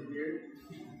somebody's beard?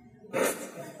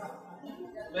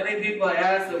 Many people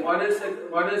ask that what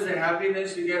is the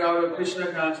happiness you get out of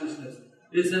Krishna consciousness?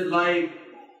 Is it like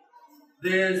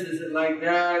this? Is it like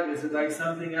that? Is it like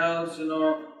something else? Is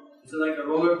it like a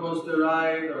roller coaster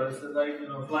ride, or is it like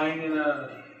flying in a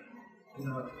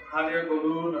hot air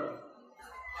balloon?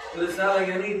 But it's not like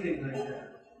anything like that.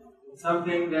 It's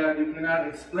something that you cannot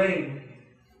explain.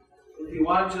 If you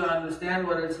want to understand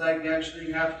what it's like, you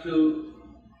actually have to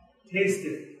taste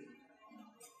it.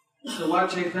 So what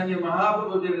Chaitanya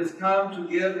Mahaprabhu did is come to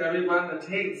give everyone a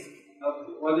taste of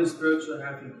what is spiritual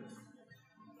happiness.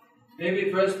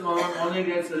 Maybe first one only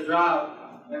gets a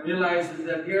drop and realizes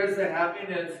that here's the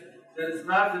happiness that is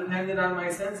not dependent on my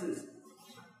senses.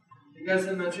 Because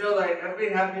in material life,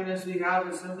 every happiness we have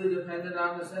is simply dependent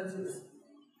on the senses.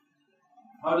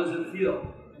 How does it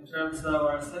feel in terms of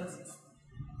our senses?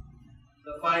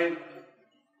 The five: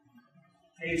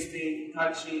 tasting,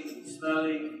 touching,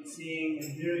 smelling, seeing,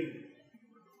 and hearing.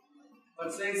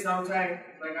 But say sometime,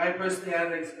 like I personally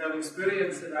have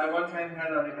experienced it, I one time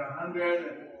had like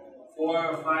 104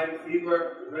 or 5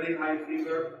 fever, very high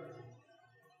fever.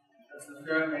 That's the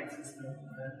Fahrenheit system.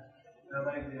 That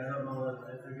might be, I don't know what,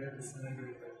 I forget the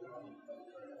centigrade right now.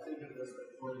 I think it was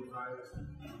like 45 or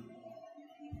something.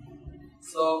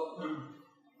 So,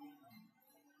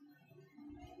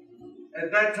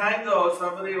 at that time though,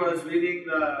 somebody was reading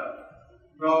the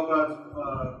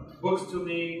Prabhupada's books to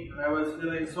me, and I was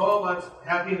feeling so much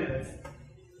happiness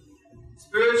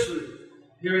spiritually,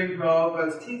 hearing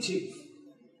Prabhupada's teachings.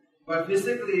 But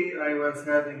physically, I was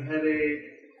having headache,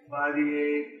 body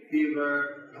ache,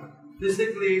 fever.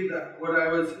 Physically, what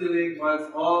I was feeling was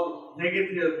all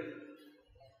negative.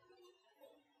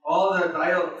 All the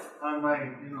dials on my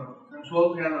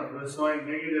control panel were showing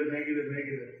negative, negative,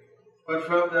 negative. But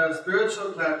from the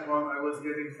spiritual platform, I was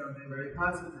getting something very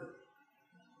positive.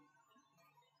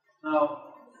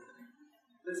 Now,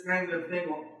 this kind of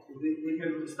thing, we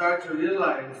can start to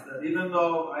realize that even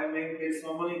though I may face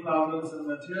so many problems in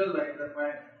material life, that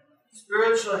my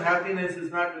spiritual happiness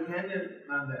is not dependent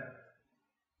on that.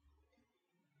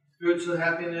 Spiritual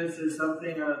happiness is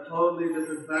something on a totally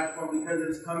different platform because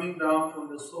it's coming down from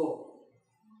the soul.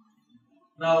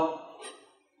 Now,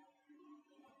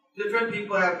 different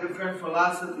people have different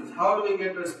philosophies. How do we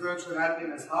get the spiritual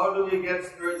happiness? How do we get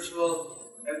spiritual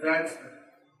advancement?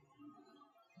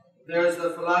 There's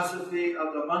the philosophy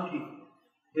of the monkey,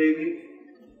 baby,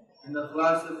 and the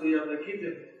philosophy of the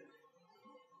kitten.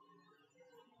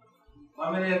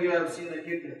 How many of you have seen a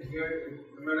kitten? Here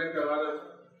in America, a lot of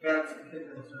cats and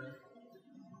kittens, right?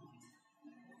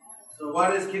 So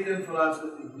what is kitten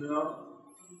philosophy? You know?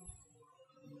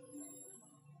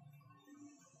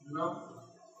 You know?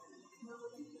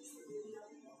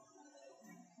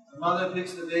 The mother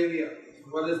picks the baby up.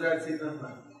 What does that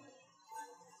signify?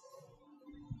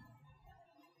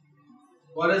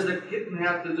 What does the kitten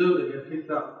have to do to get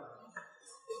picked up?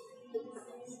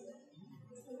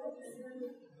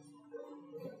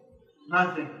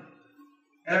 Nothing.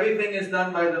 Everything is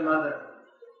done by the mother.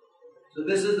 So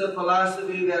this is the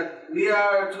philosophy that we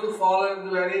are too fallen to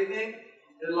do anything.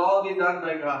 It will all be done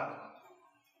by God.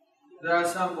 There are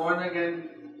some born again,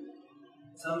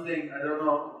 something, I don't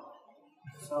know,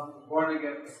 some born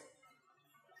agains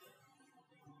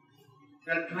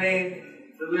that claim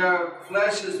that our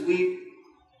flesh is weak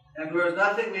and there is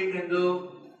nothing we can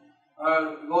do.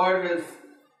 Our Lord has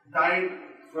died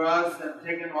for us and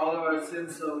taken all of our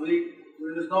sins, so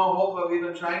there is no hope of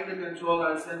even trying to control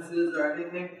our senses or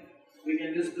anything. We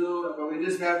can just do, but we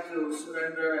just have to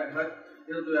surrender and let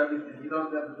Him do everything. We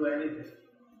don't have to do anything.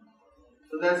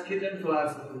 So that's kitten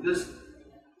philosophy.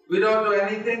 We don't do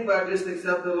anything but just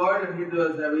accept the Lord and He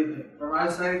does everything. From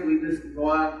our side, we just go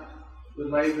on with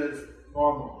life as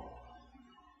normal.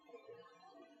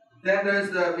 Then there's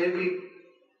the maybe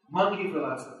monkey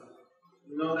philosophy.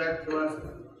 You know that philosophy?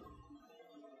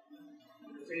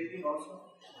 Taping also?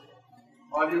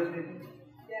 Audio taping?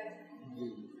 Yes.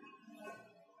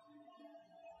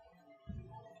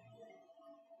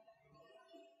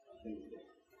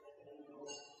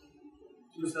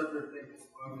 Two separate things.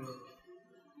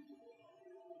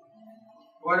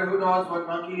 Who knows what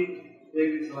monkey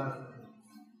baby philosophy is?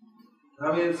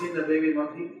 How many have seen the baby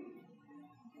monkey?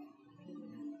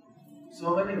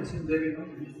 So many have seen baby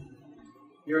monkeys.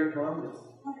 Here in Columbus.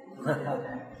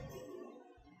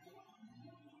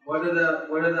 How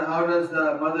does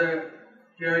the mother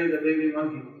carry the baby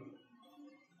monkey?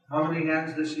 How many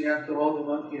hands does she have to hold the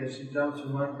monkey as she jumps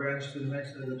from one branch to the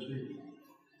next of the tree?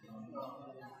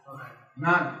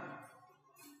 None.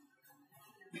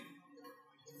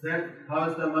 Then, how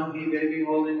is the monkey baby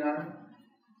holding on?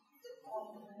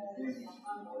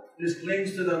 This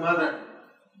clings to the mother.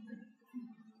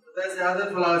 That's the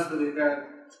other philosophy, that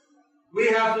we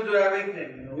have to do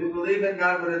everything. We believe in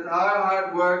God, but it's our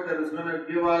hard work that is going to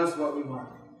give us what we want.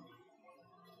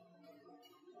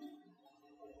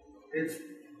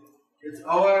 It's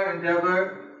our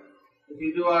endeavor, if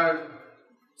we do our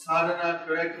sadhana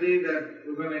correctly, that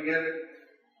we're going to get it.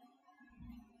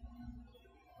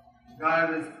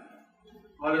 God is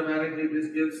automatically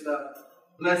just gives the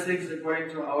blessings according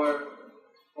to our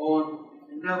own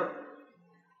endeavor.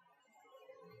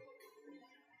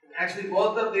 Actually,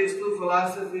 both of these two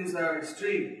philosophies are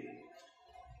extreme.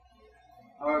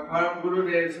 Our Param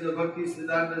Gurudeva, Srila Bhakti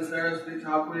Siddhanta Saraswati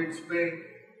Thakur explained,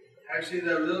 actually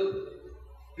the real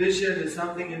vision is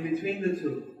something in between the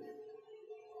two.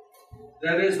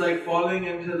 That is like falling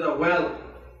into the well.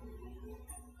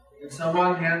 If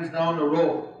someone hands down a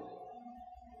rope,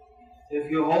 if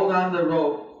you hold on the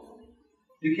rope,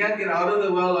 you can't get out of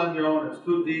the well on your own. It's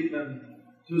too deep and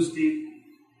too steep.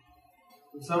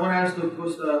 If someone has to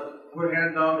push her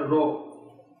hand down the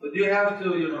rope, but you have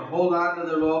to, hold on to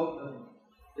the rope, and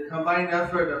the combined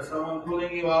effort of someone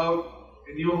pulling you out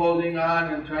and you holding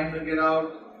on and trying to get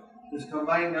out, this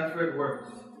combined effort works.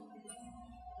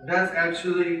 That's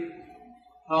actually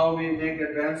how we make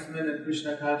advancement in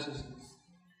Krishna consciousness.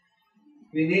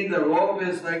 We need the rope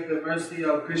is like the mercy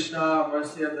of Krishna,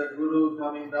 mercy of the Guru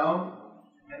coming down,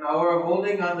 and our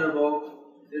holding on the rope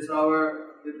is our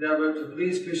endeavor to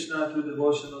please Krishna through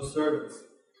devotional service.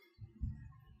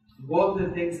 Both the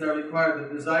things are required,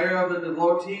 the desire of the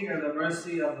devotee and the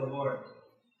mercy of the Lord.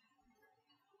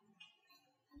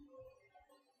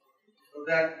 So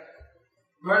that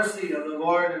mercy of the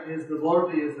Lord and His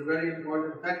devotee is a very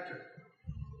important factor.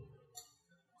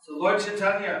 So Lord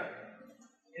Chaitanya,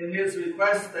 in His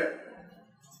request that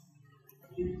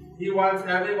He wants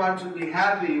everyone to be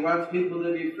happy, He wants people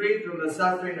to be freed from the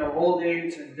suffering of old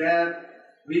age and death,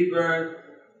 rebirth,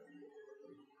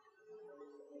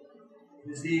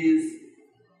 disease.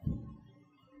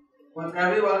 Wants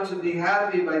everyone to be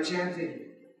happy by chanting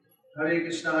Hare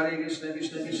Krishna, Krishna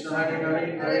Krishna, Hare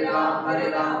Hare, Hare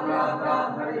Ram, Ram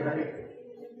Ram, Hare Hare.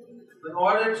 In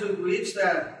order to reach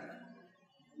that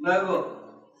level,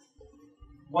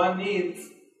 one needs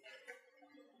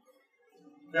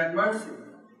that mercy.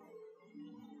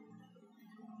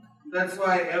 That's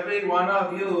why every one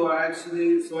of you are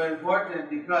actually so important,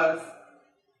 because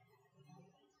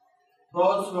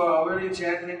those who are already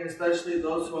chanting, especially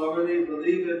those who already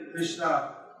believe in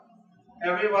Krishna,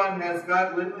 everyone has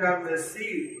got with them the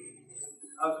seed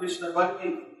of Krishna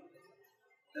Bhakti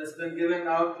that's been given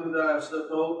out to the Srila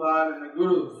Prabhupada and the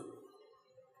Gurus.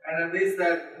 And at least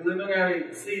that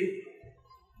preliminary seed,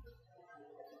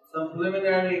 some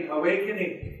preliminary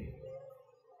awakening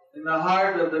in the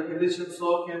heart of the conditioned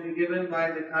soul can be given by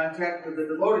the contact with the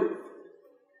devotee.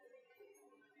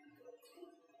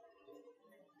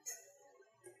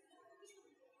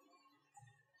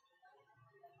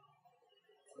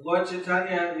 Lord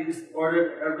Chaitanya, He's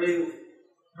ordered every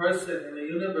person in the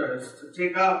universe to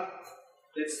take up,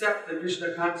 to accept the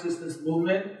Krishna consciousness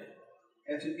movement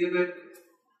and to give it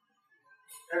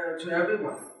to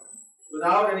everyone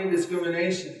without any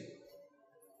discrimination.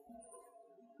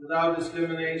 Without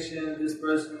discrimination, this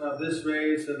person of this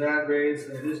race or that race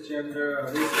or this gender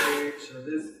or this age or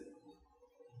this.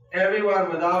 Everyone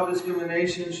without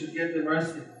discrimination should get the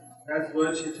mercy. That's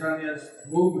Lord Chaitanya's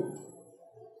movement.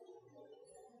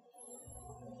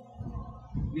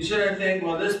 You shouldn't think,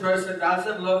 well, this person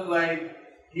doesn't look like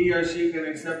he or she can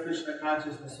accept Krishna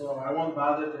consciousness, so I won't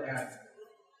bother to ask.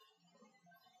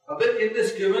 A bit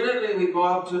indiscriminately, we go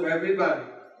up to everybody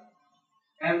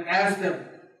and ask them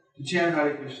to chant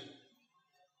Hare Krishna.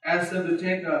 Ask them to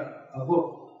take a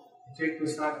book, to take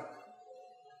prasada.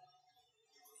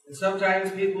 And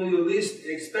sometimes people you least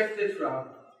expect it from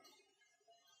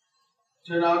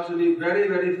turn out to be very,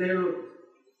 very favorable.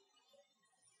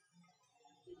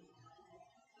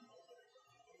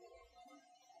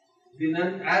 If you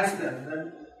then ask them,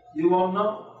 then you won't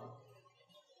know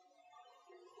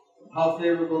how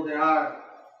favorable they are.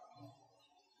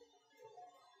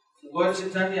 So Lord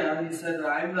Chaitanya, He said,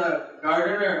 I'm the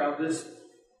gardener of this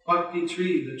bhakti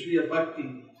tree, the tree of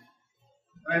bhakti.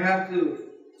 I have to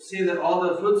see that all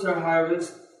the fruits are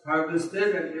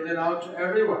harvested and given out to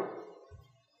everyone.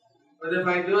 But if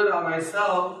I do it on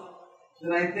myself,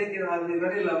 then I think it will be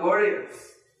very laborious.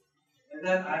 And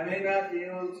then I may not be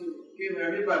able to give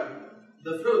everybody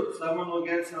the fruit. Someone will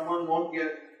get, someone won't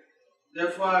get.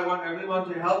 Therefore, I want everyone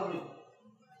to help me.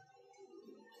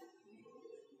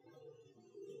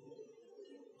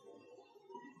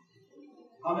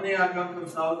 How many have come from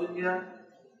South India?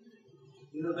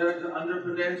 You have been to Andhra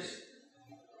Pradesh,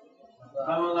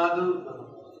 Tamil Nadu,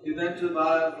 you went to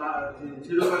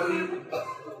Tirupati.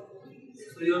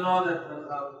 So you know that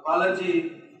Balaji,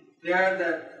 there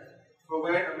that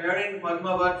for marrying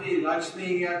Padmavati, Lakshmi,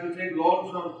 he had to take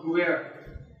loan from Kuber.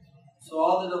 So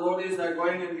all the devotees are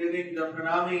going and giving the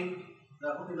pranami,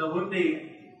 the hundi,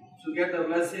 to get the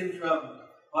blessing from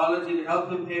Balaji to help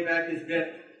him pay back his debt.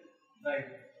 Right.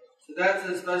 So that's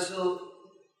a special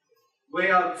way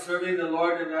of serving the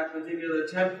Lord in that particular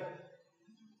temple.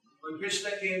 When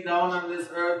Krishna came down on this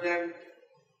earth, then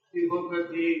people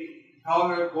could be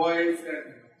cowherd boys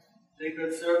and they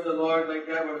could serve the Lord like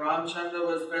that. When Ramchandra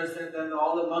was present, then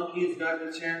all the monkeys got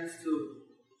the chance to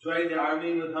join the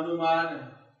army with Hanuman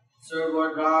and serve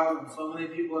Lord Ram, and so many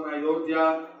people in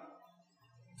Ayodhya.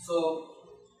 So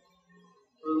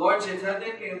when Lord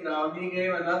Chaitanya came down, he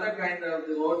gave another kind of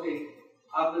devotee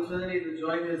opportunity to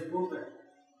join his movement.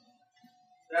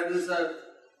 That is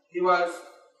he was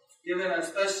given a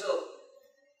special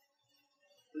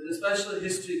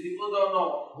history. People don't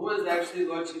know who is actually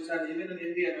Lord Chaitanya. Even in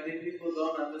India, many people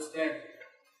don't understand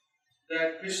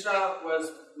that Krishna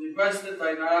was requested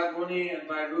by Narad Muni and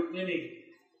by Rukmini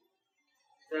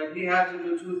that he had to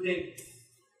do two things.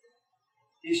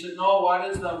 He should know what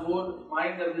is the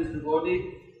mind of his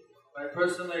devotee by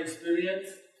personal experience,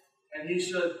 and he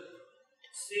should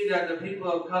see that the people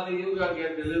of Kali Yuga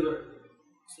get delivered.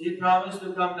 So he promised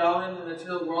to come down in the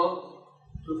material world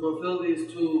to fulfill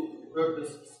these two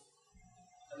purposes.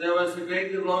 And there was a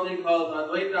great devotee called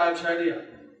Advaita Acharya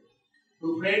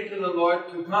who prayed to the Lord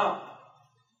to come.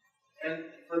 And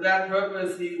for that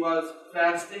purpose he was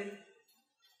fasting.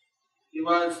 He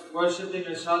was worshipping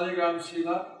a Shaligram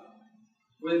Shila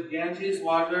with Ganges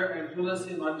water and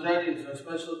Tulasi Manjaris, or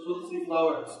special Tulsi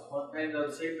flowers, one kind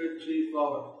of sacred tree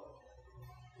flower.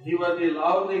 He would be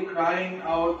loudly crying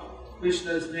out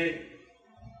Krishna's name.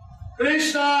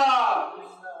 Krishna!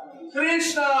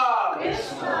 Krishna!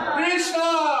 Krishna!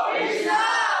 Krishna! Krishna!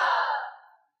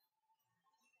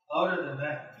 Louder than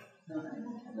that.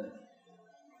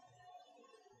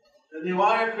 And he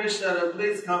wanted Krishna to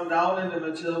please come down in the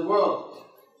material world.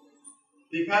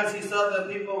 Because he saw that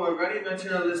people were very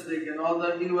materialistic, and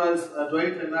although he was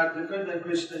Advaita, not different than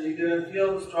Krishna, he didn't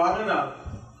feel strong enough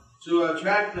to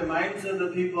attract the minds of the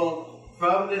people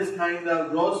from this kind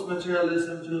of gross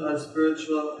materialism to a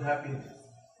spiritual happiness.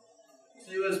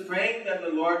 So he was praying that the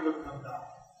Lord would come down.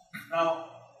 Now,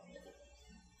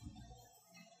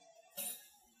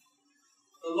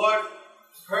 the Lord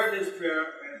heard his prayer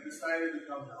and decided to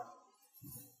come down.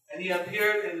 And he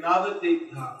appeared in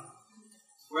Navadvip Dham,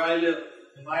 where I live,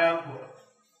 in Mayapur.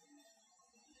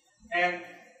 And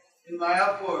in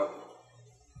Mayapur,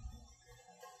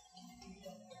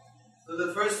 for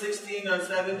the first 16 or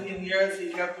 17 years, he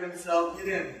kept himself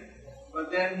hidden.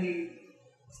 But then he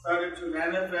started to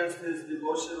manifest his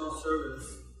devotional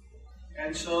service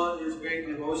and show his great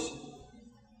devotion.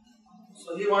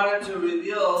 So he wanted to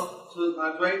reveal to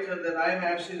Advaita that I am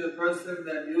actually the person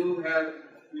that you had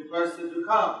requested to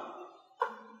come.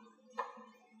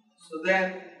 So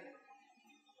then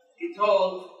he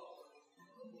told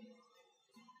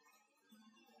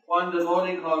one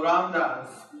devotee called Ramdas,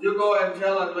 you go and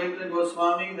tell Advaita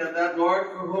Goswami that that Lord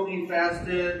for whom he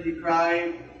fasted, he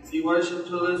cried, he worshipped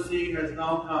Tulasi has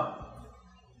now come.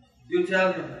 You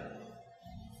tell him that.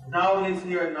 Now he's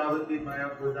here in Navadvip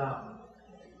Mayapur Dham.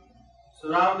 So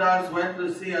Ramdas went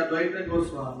to see Advaita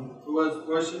Goswami, who was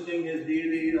worshipping his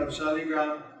deity of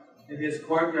Shaligram in his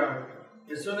courtyard.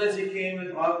 As soon as he came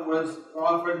and was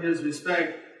offered his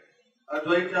respect,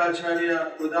 Advaita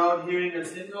Acharya, without hearing a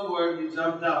single word, he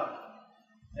jumped out.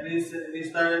 And he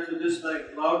started to just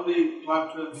like loudly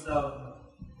talk to himself.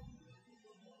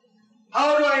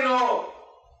 How do I know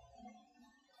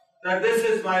that this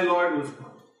is my Lord who's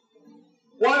come?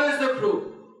 What is the proof?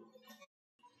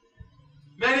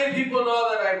 Many people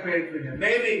know that I prayed for him.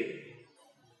 Maybe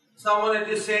someone is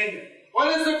just saying it.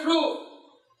 What is the proof?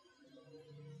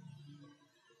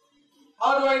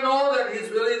 How do I know that he's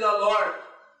really the Lord?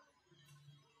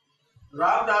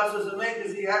 Ramdas was amazed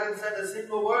because he hadn't said a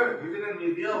single word. He didn't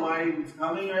reveal why he was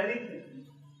coming or anything.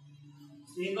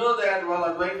 So he knew that, well,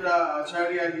 Advaita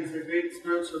Acharya, he's a great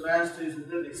spiritual master, he's a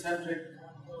bit eccentric,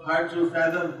 hard to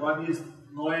fathom what he's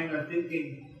knowing or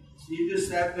thinking. So he just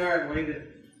sat there and waited.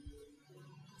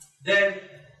 Then,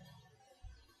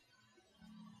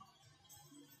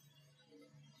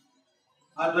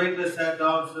 Advaita sat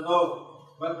down and said,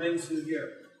 oh, what brings you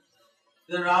here?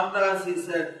 Then Ramdas, he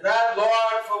said, that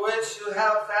Lord for which you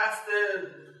have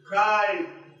fasted, cried,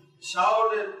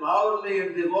 shouted loudly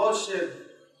in devotion,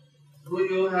 who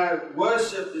you have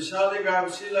worshipped, the Shaligram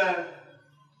Shila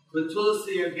with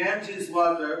Tulsi and Ganges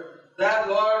water, that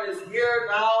Lord is here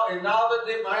now in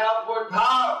Navadip Mayapur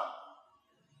Dham.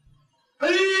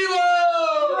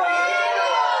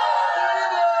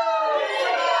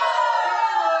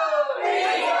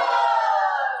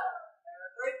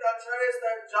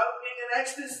 Jumping in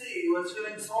ecstasy, he was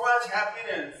feeling so much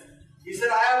happiness. He said,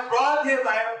 I have brought him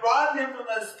from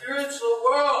the spiritual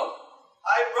world.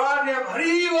 I brought him,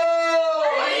 Haribo!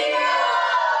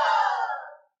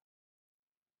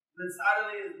 Then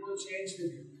suddenly his mood changed to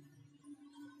him.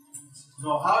 So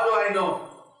how do I know?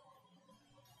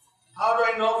 How do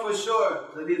I know for sure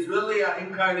that he's really an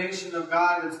incarnation of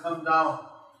God that's come down?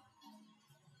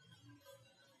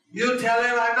 You tell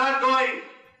him, I'm not going.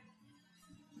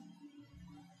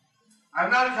 I'm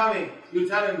not coming. You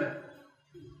tell him that.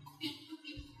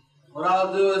 What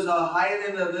I'll do is I'll hide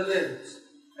in the village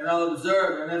and I'll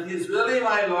observe. And if he's really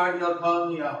my Lord, he'll call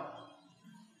me out.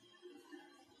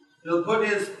 He'll put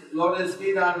his lotus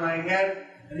feet on my head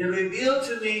and he'll reveal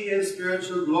to me his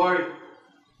spiritual glory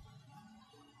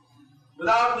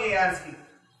without me asking.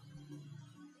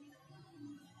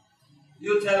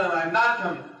 You tell him I'm not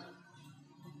coming.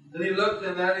 Then he looked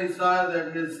and then he saw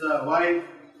that his wife,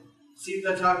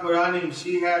 Sita Thakurani,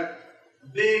 she had a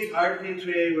big arti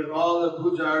tray with all the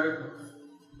puja articles.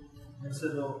 I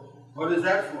said, oh, what is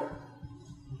that for?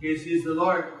 In case he's the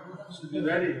Lord, should be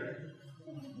ready, right?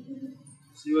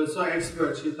 She was so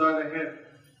expert, she thought ahead.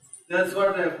 That's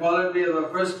what the quality of a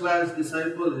first-class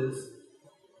disciple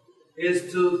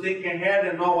is to think ahead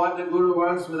and know what the Guru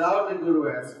wants without the Guru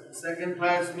asking. Second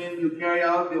class means you carry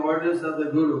out the orders of the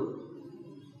Guru.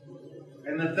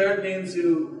 And the third means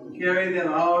you carry them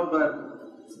out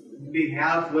but be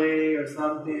halfway or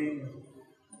something,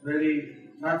 really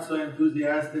not so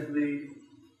enthusiastically.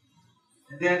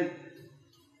 And then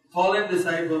fallen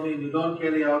disciple means you don't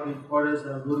carry out the orders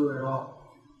of Guru at all.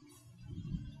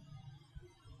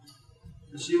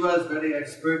 She was very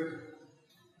expert.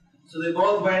 So they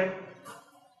both went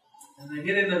and they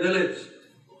hid in the village.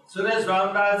 As soon as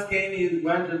Ramdas came, he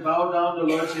went and bowed down to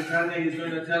Lord Chaitanya. He's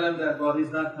going to tell him that, well,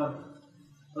 he's not coming.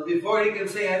 But before he can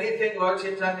say anything, Lord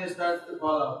Chaitanya starts to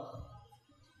call out.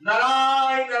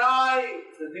 Narai, Narai!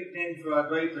 It's a nickname for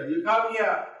Advaita. You come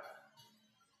here.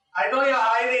 I know you're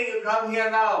hiding, you come here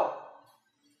now.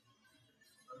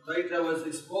 Advaita was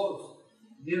exposed.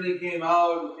 Nearly came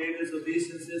out, paid his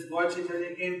obeisances. Lord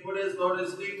Chaitanya came, put his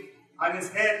lotus feet on his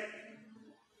head.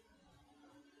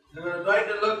 And when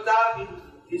Advaita looked up,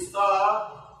 he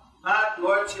saw not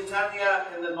Lord Chaitanya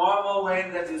in the normal way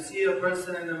that you see a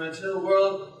person in the material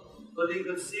world, but he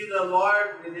could see the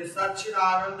Lord in his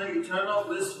Satchidananda, eternal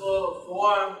blissful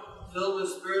form, filled with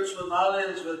spiritual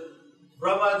knowledge, with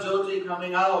Brahma Jyoti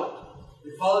coming out,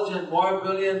 effulgent, more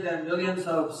brilliant than millions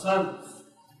of suns.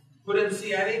 Couldn't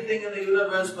see anything in the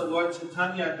universe but Lord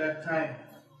Chaitanya at that time,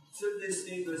 simply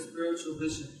seeing the spiritual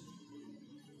vision.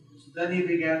 So then he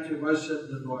began to worship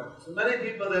the Lord. So many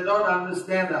people, they don't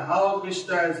understand how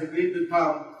Krishna has agreed to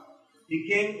come.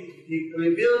 He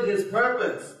revealed his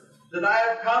purpose, that I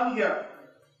have come here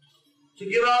to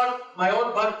give out my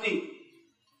own bhakti.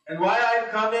 And why I am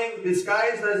coming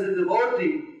disguised as a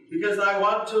devotee, because I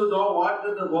want to know what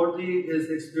the devotee is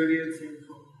experiencing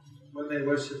when they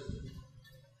worship.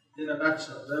 In a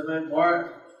nutshell. There may be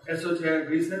more esoteric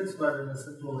reasons, but in a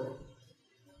simple way.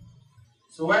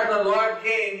 So when the Lord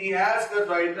came, he asked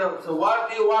Advaita, so what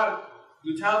do you want?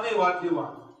 You tell me what you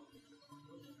want.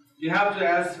 You have to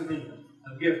ask for me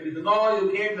a gift. He said, no,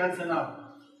 you came, that's enough.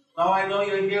 Now I know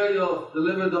you're here, you'll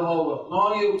deliver the whole world.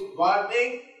 No, you bought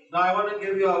me, now I want to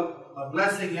give you a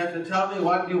blessing. You have to tell me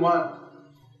what you want.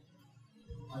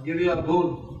 I'll give you a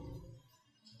boon.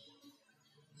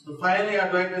 So finally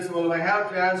Advaita said, well, if I have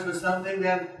to ask for something,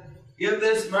 then give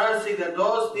this mercy that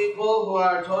those people who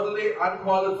are totally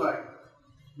unqualified,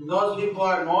 those people who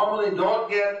are normally don't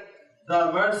get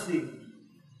the mercy.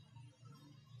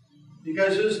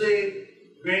 Because usually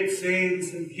great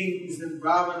saints and kings and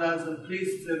brahmanas and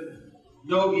priests and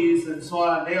yogis and so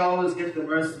on, they always get the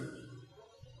mercy.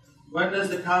 When does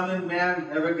the common man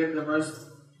ever get the mercy?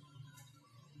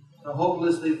 The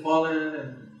hopelessly fallen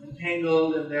and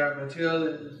entangled in their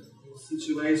material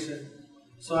situation.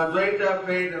 So Advaita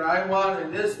prayed that I want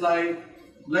in this life,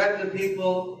 let the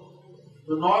people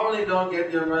who normally don't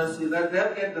get your mercy, let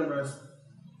them get the mercy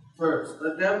first.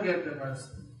 Let them get the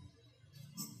mercy.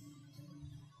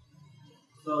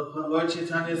 So Lord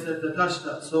Chaitanya said,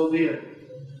 Tatashta, so be it.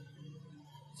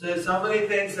 So if somebody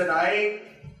thinks that I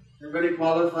am very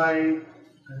qualified,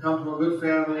 I come from a good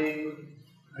family,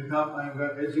 I've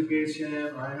got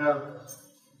education, I have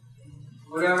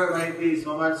whatever it might be,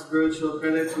 so much spiritual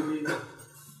credit to me,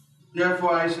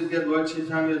 therefore I should get Lord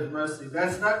Chaitanya's mercy.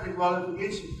 That's not the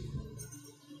qualification.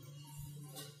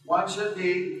 One should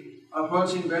be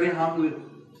approaching very humbly,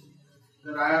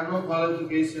 that I have no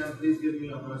qualification, please give me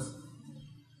your mercy.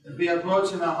 If we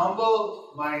approach in a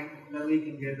humble mind, then we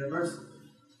can get the mercy.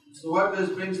 So what this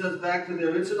brings us back to the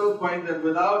original point, that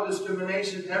without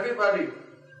discrimination, everybody,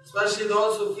 especially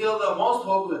those who feel the most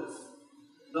hopeless,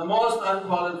 the most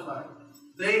unqualified,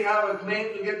 they have a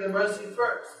claim to get the mercy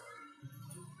first.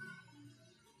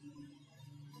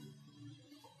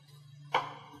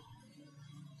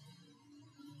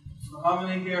 So how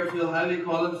many here feel highly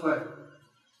qualified?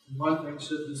 One thing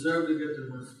should deserve to get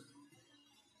the mercy.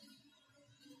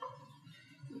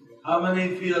 How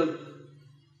many feel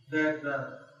that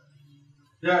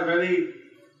they are very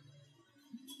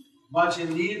much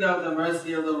in need of the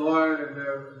mercy of the Lord and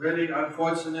they're very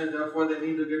unfortunate, therefore they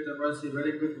need to get the mercy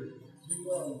very quickly?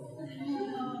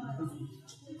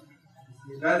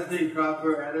 That's the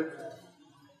proper attitude.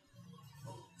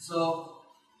 So,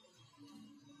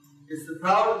 it's the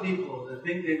proud people that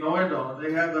think they know it all,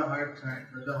 they have a hard time.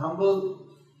 But the humble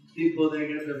people, they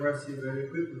get the mercy very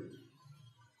quickly.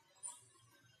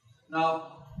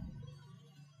 Now,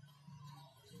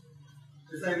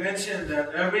 as I mentioned,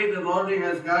 that every devotee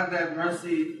has got that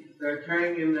mercy they're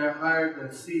carrying in their heart,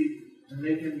 that seed, and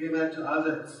they can give that to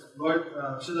others. Lord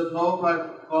Srila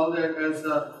Prabhupada called it as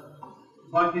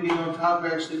Bhaktivinoda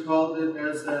Thakur actually called it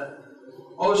as a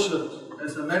oshud,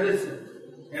 as a medicine.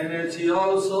 And it's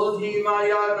also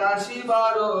Dhimaya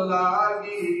Nashibaro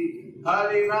Lagi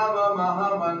Harinama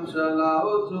Mahamantra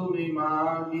Lao Tumi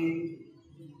Magi.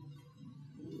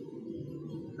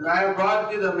 And I have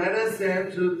brought you the medicine,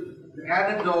 the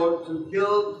antidote to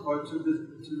kill or to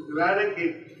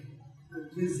eradicate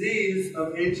the disease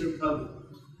of age of Kali.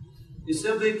 You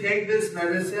simply take this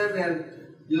medicine and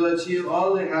you'll achieve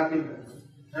all the happiness.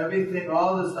 Everything,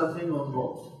 all the suffering will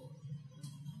go.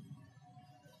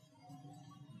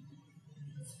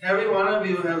 Every one of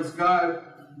you has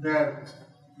got that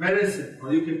medicine,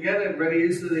 or you can get it very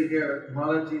easily here.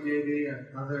 Malati Devi and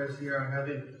others here are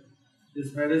having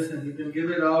this medicine. You can give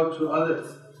it out to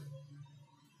others.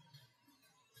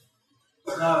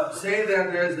 Now, say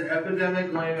that there's an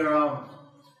epidemic going around,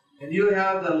 and you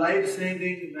have the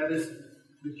life-saving medicine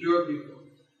to cure people.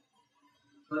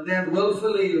 But then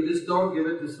willfully you just don't give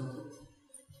it to somebody.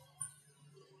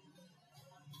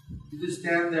 You just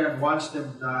stand there and watch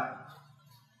them die.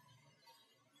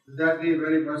 Would that be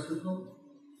very merciful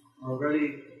or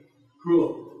very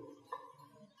cruel?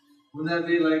 Wouldn't that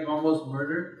be like almost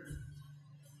murder?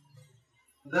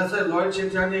 That's why Lord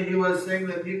Chaitanya, he was saying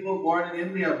that people born in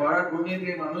India, Bharat Bhumi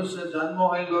ke Manusya Janmo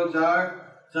hai lo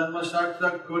jar, Janma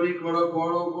Shaktak Kori Koro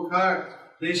Koro Bukhar.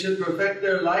 They should perfect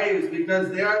their lives because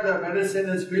there the medicine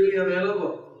is freely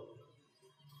available.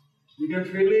 You can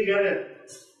freely get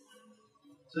it.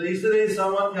 So easily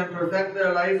someone can perfect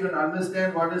their life and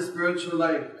understand what is spiritual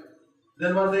life.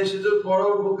 Then what they should do,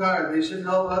 Koro Bukhar, they should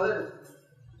help others.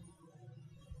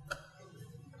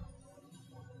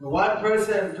 The one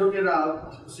person took it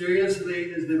out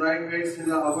seriously, His Divine Grace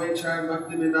Srila Abhay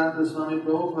Bhaktivedanta Swami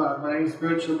Prabhupada, my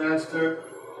spiritual master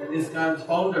and ISKCON's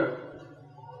founder.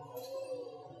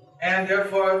 And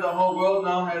therefore the whole world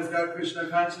now has got Krishna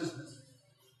consciousness.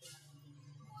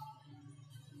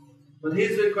 But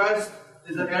his request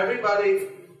is that everybody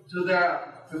to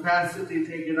their capacity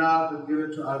take it out and give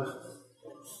it to others.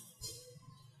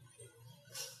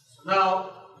 Now,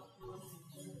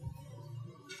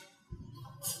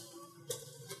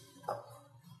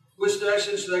 which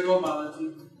direction should I go,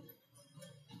 Malati?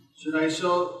 Should I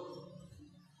show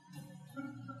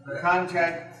the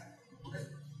contact,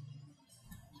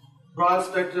 broad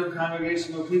spectrum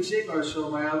congregational preaching, or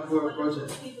show my outdoor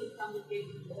project?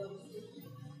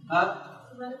 Huh?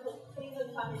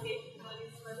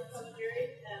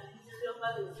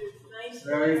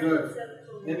 Very good.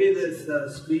 Maybe this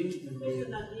screen can be.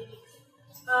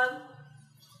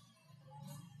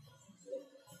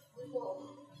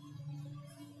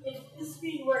 If this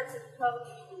screen works, it's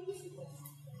probably usable.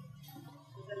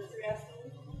 Is that what you're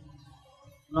asking?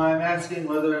 No, I'm asking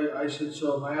whether I should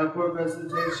show my Mayapur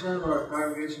presentation or a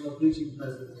congregational preaching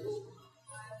presentation.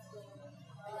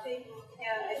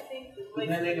 I think the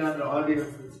depending on the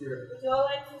audience that's here. Would you all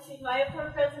like to see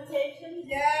Mayapur presentation?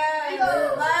 Yes!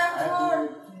 Mayapur!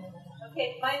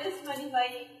 Okay, minus money,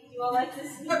 you all like to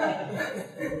see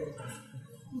Mayapur?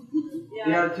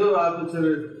 You have two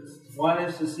opportunities. One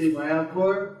is to see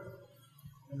Mayapur,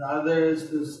 and the other is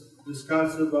to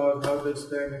discuss about how to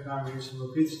expand the congregation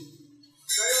of peace.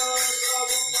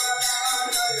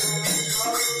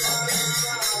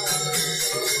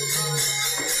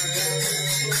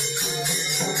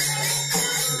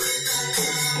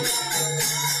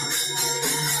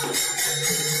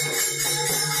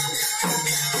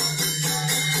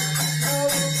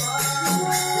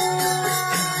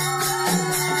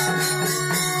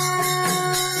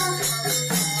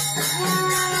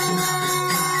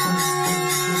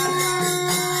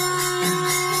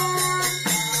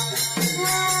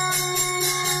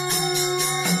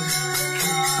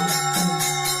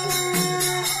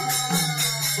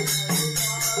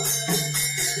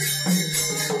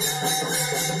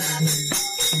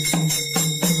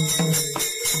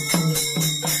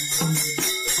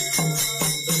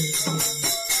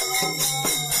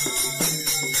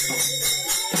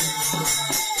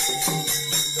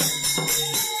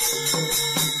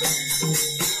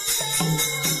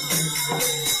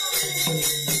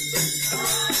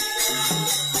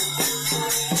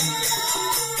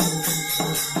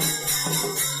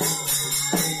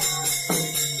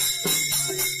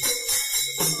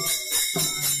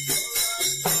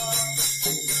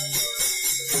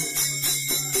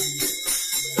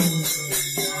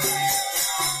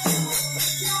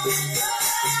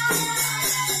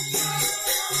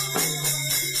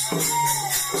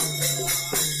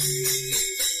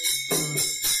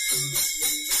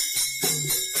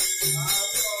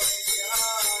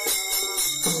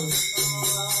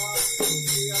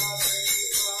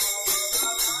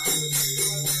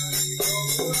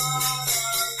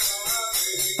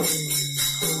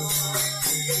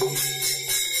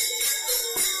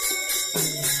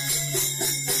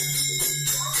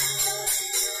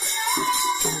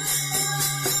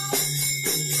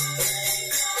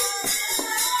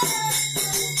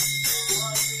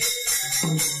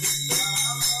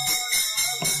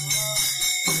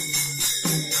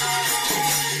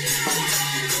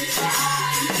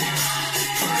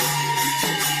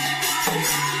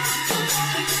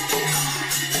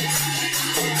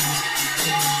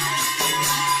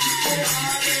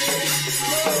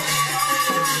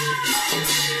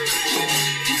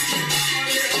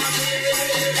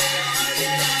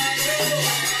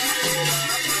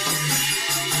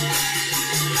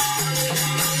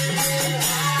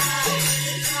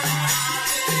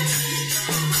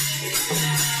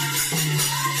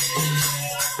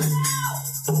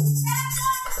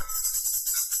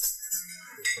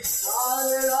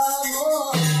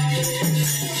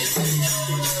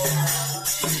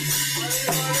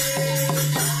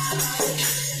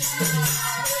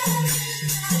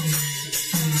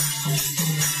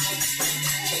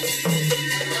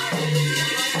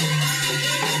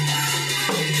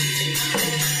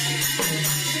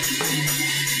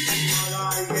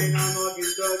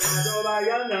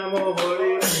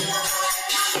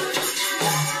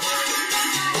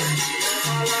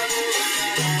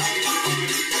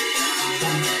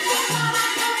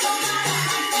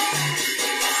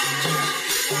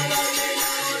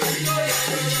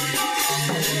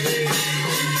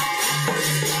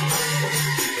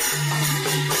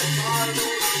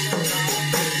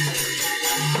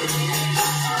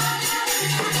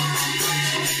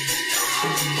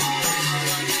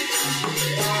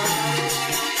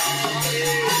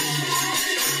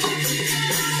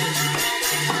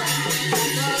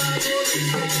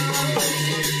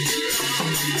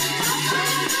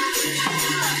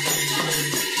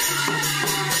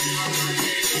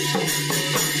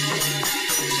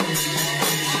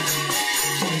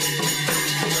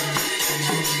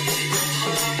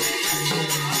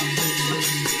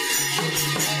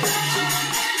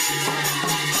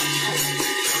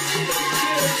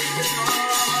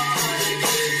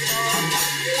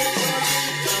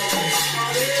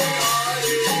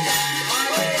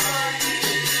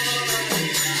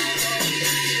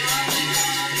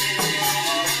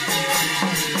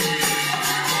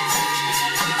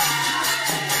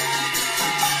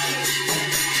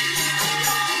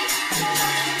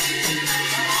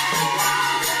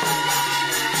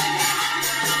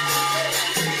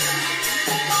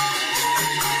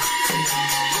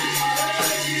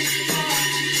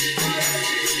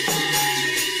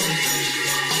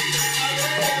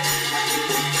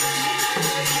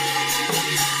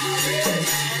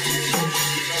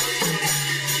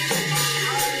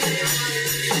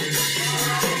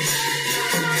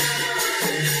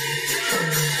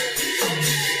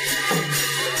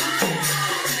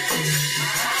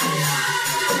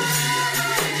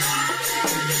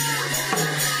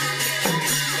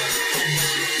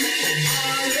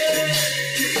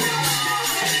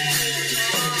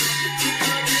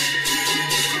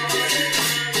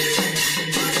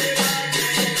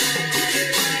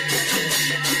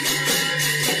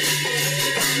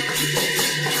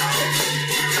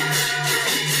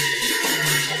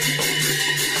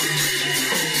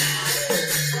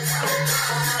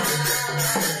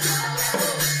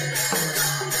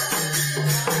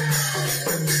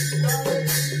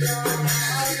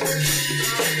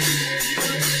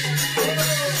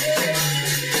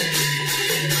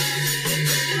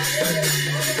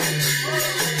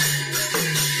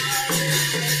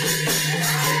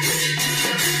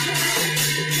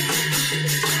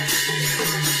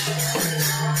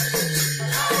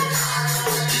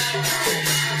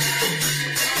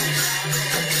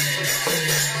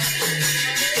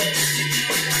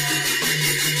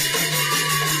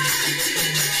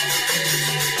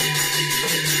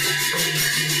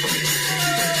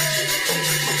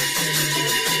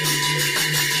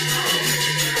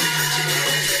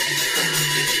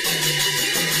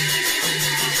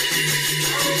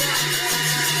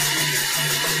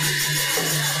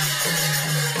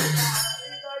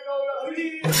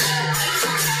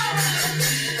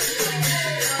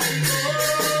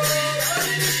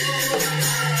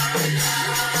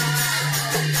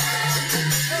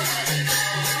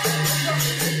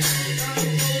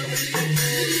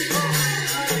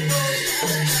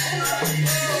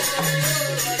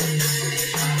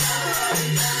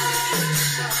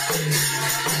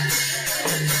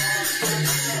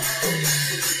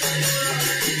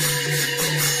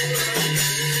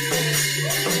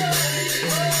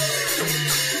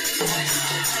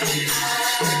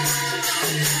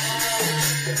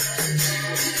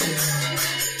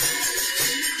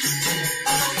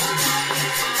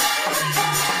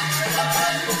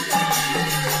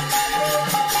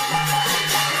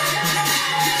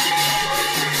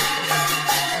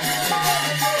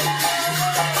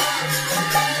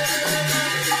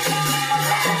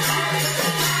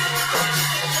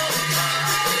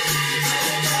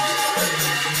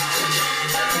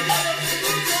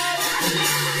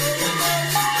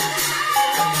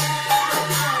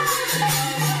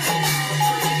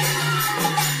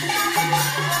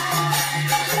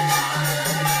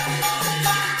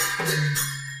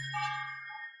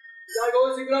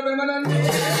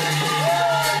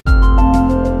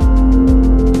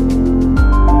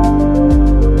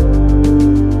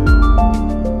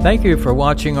 Thank you for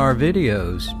watching our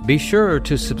videos. Be sure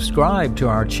to subscribe to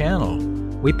our channel.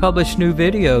 We publish new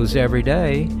videos every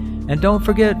day, and don't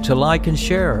forget to like and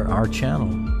share our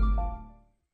channel.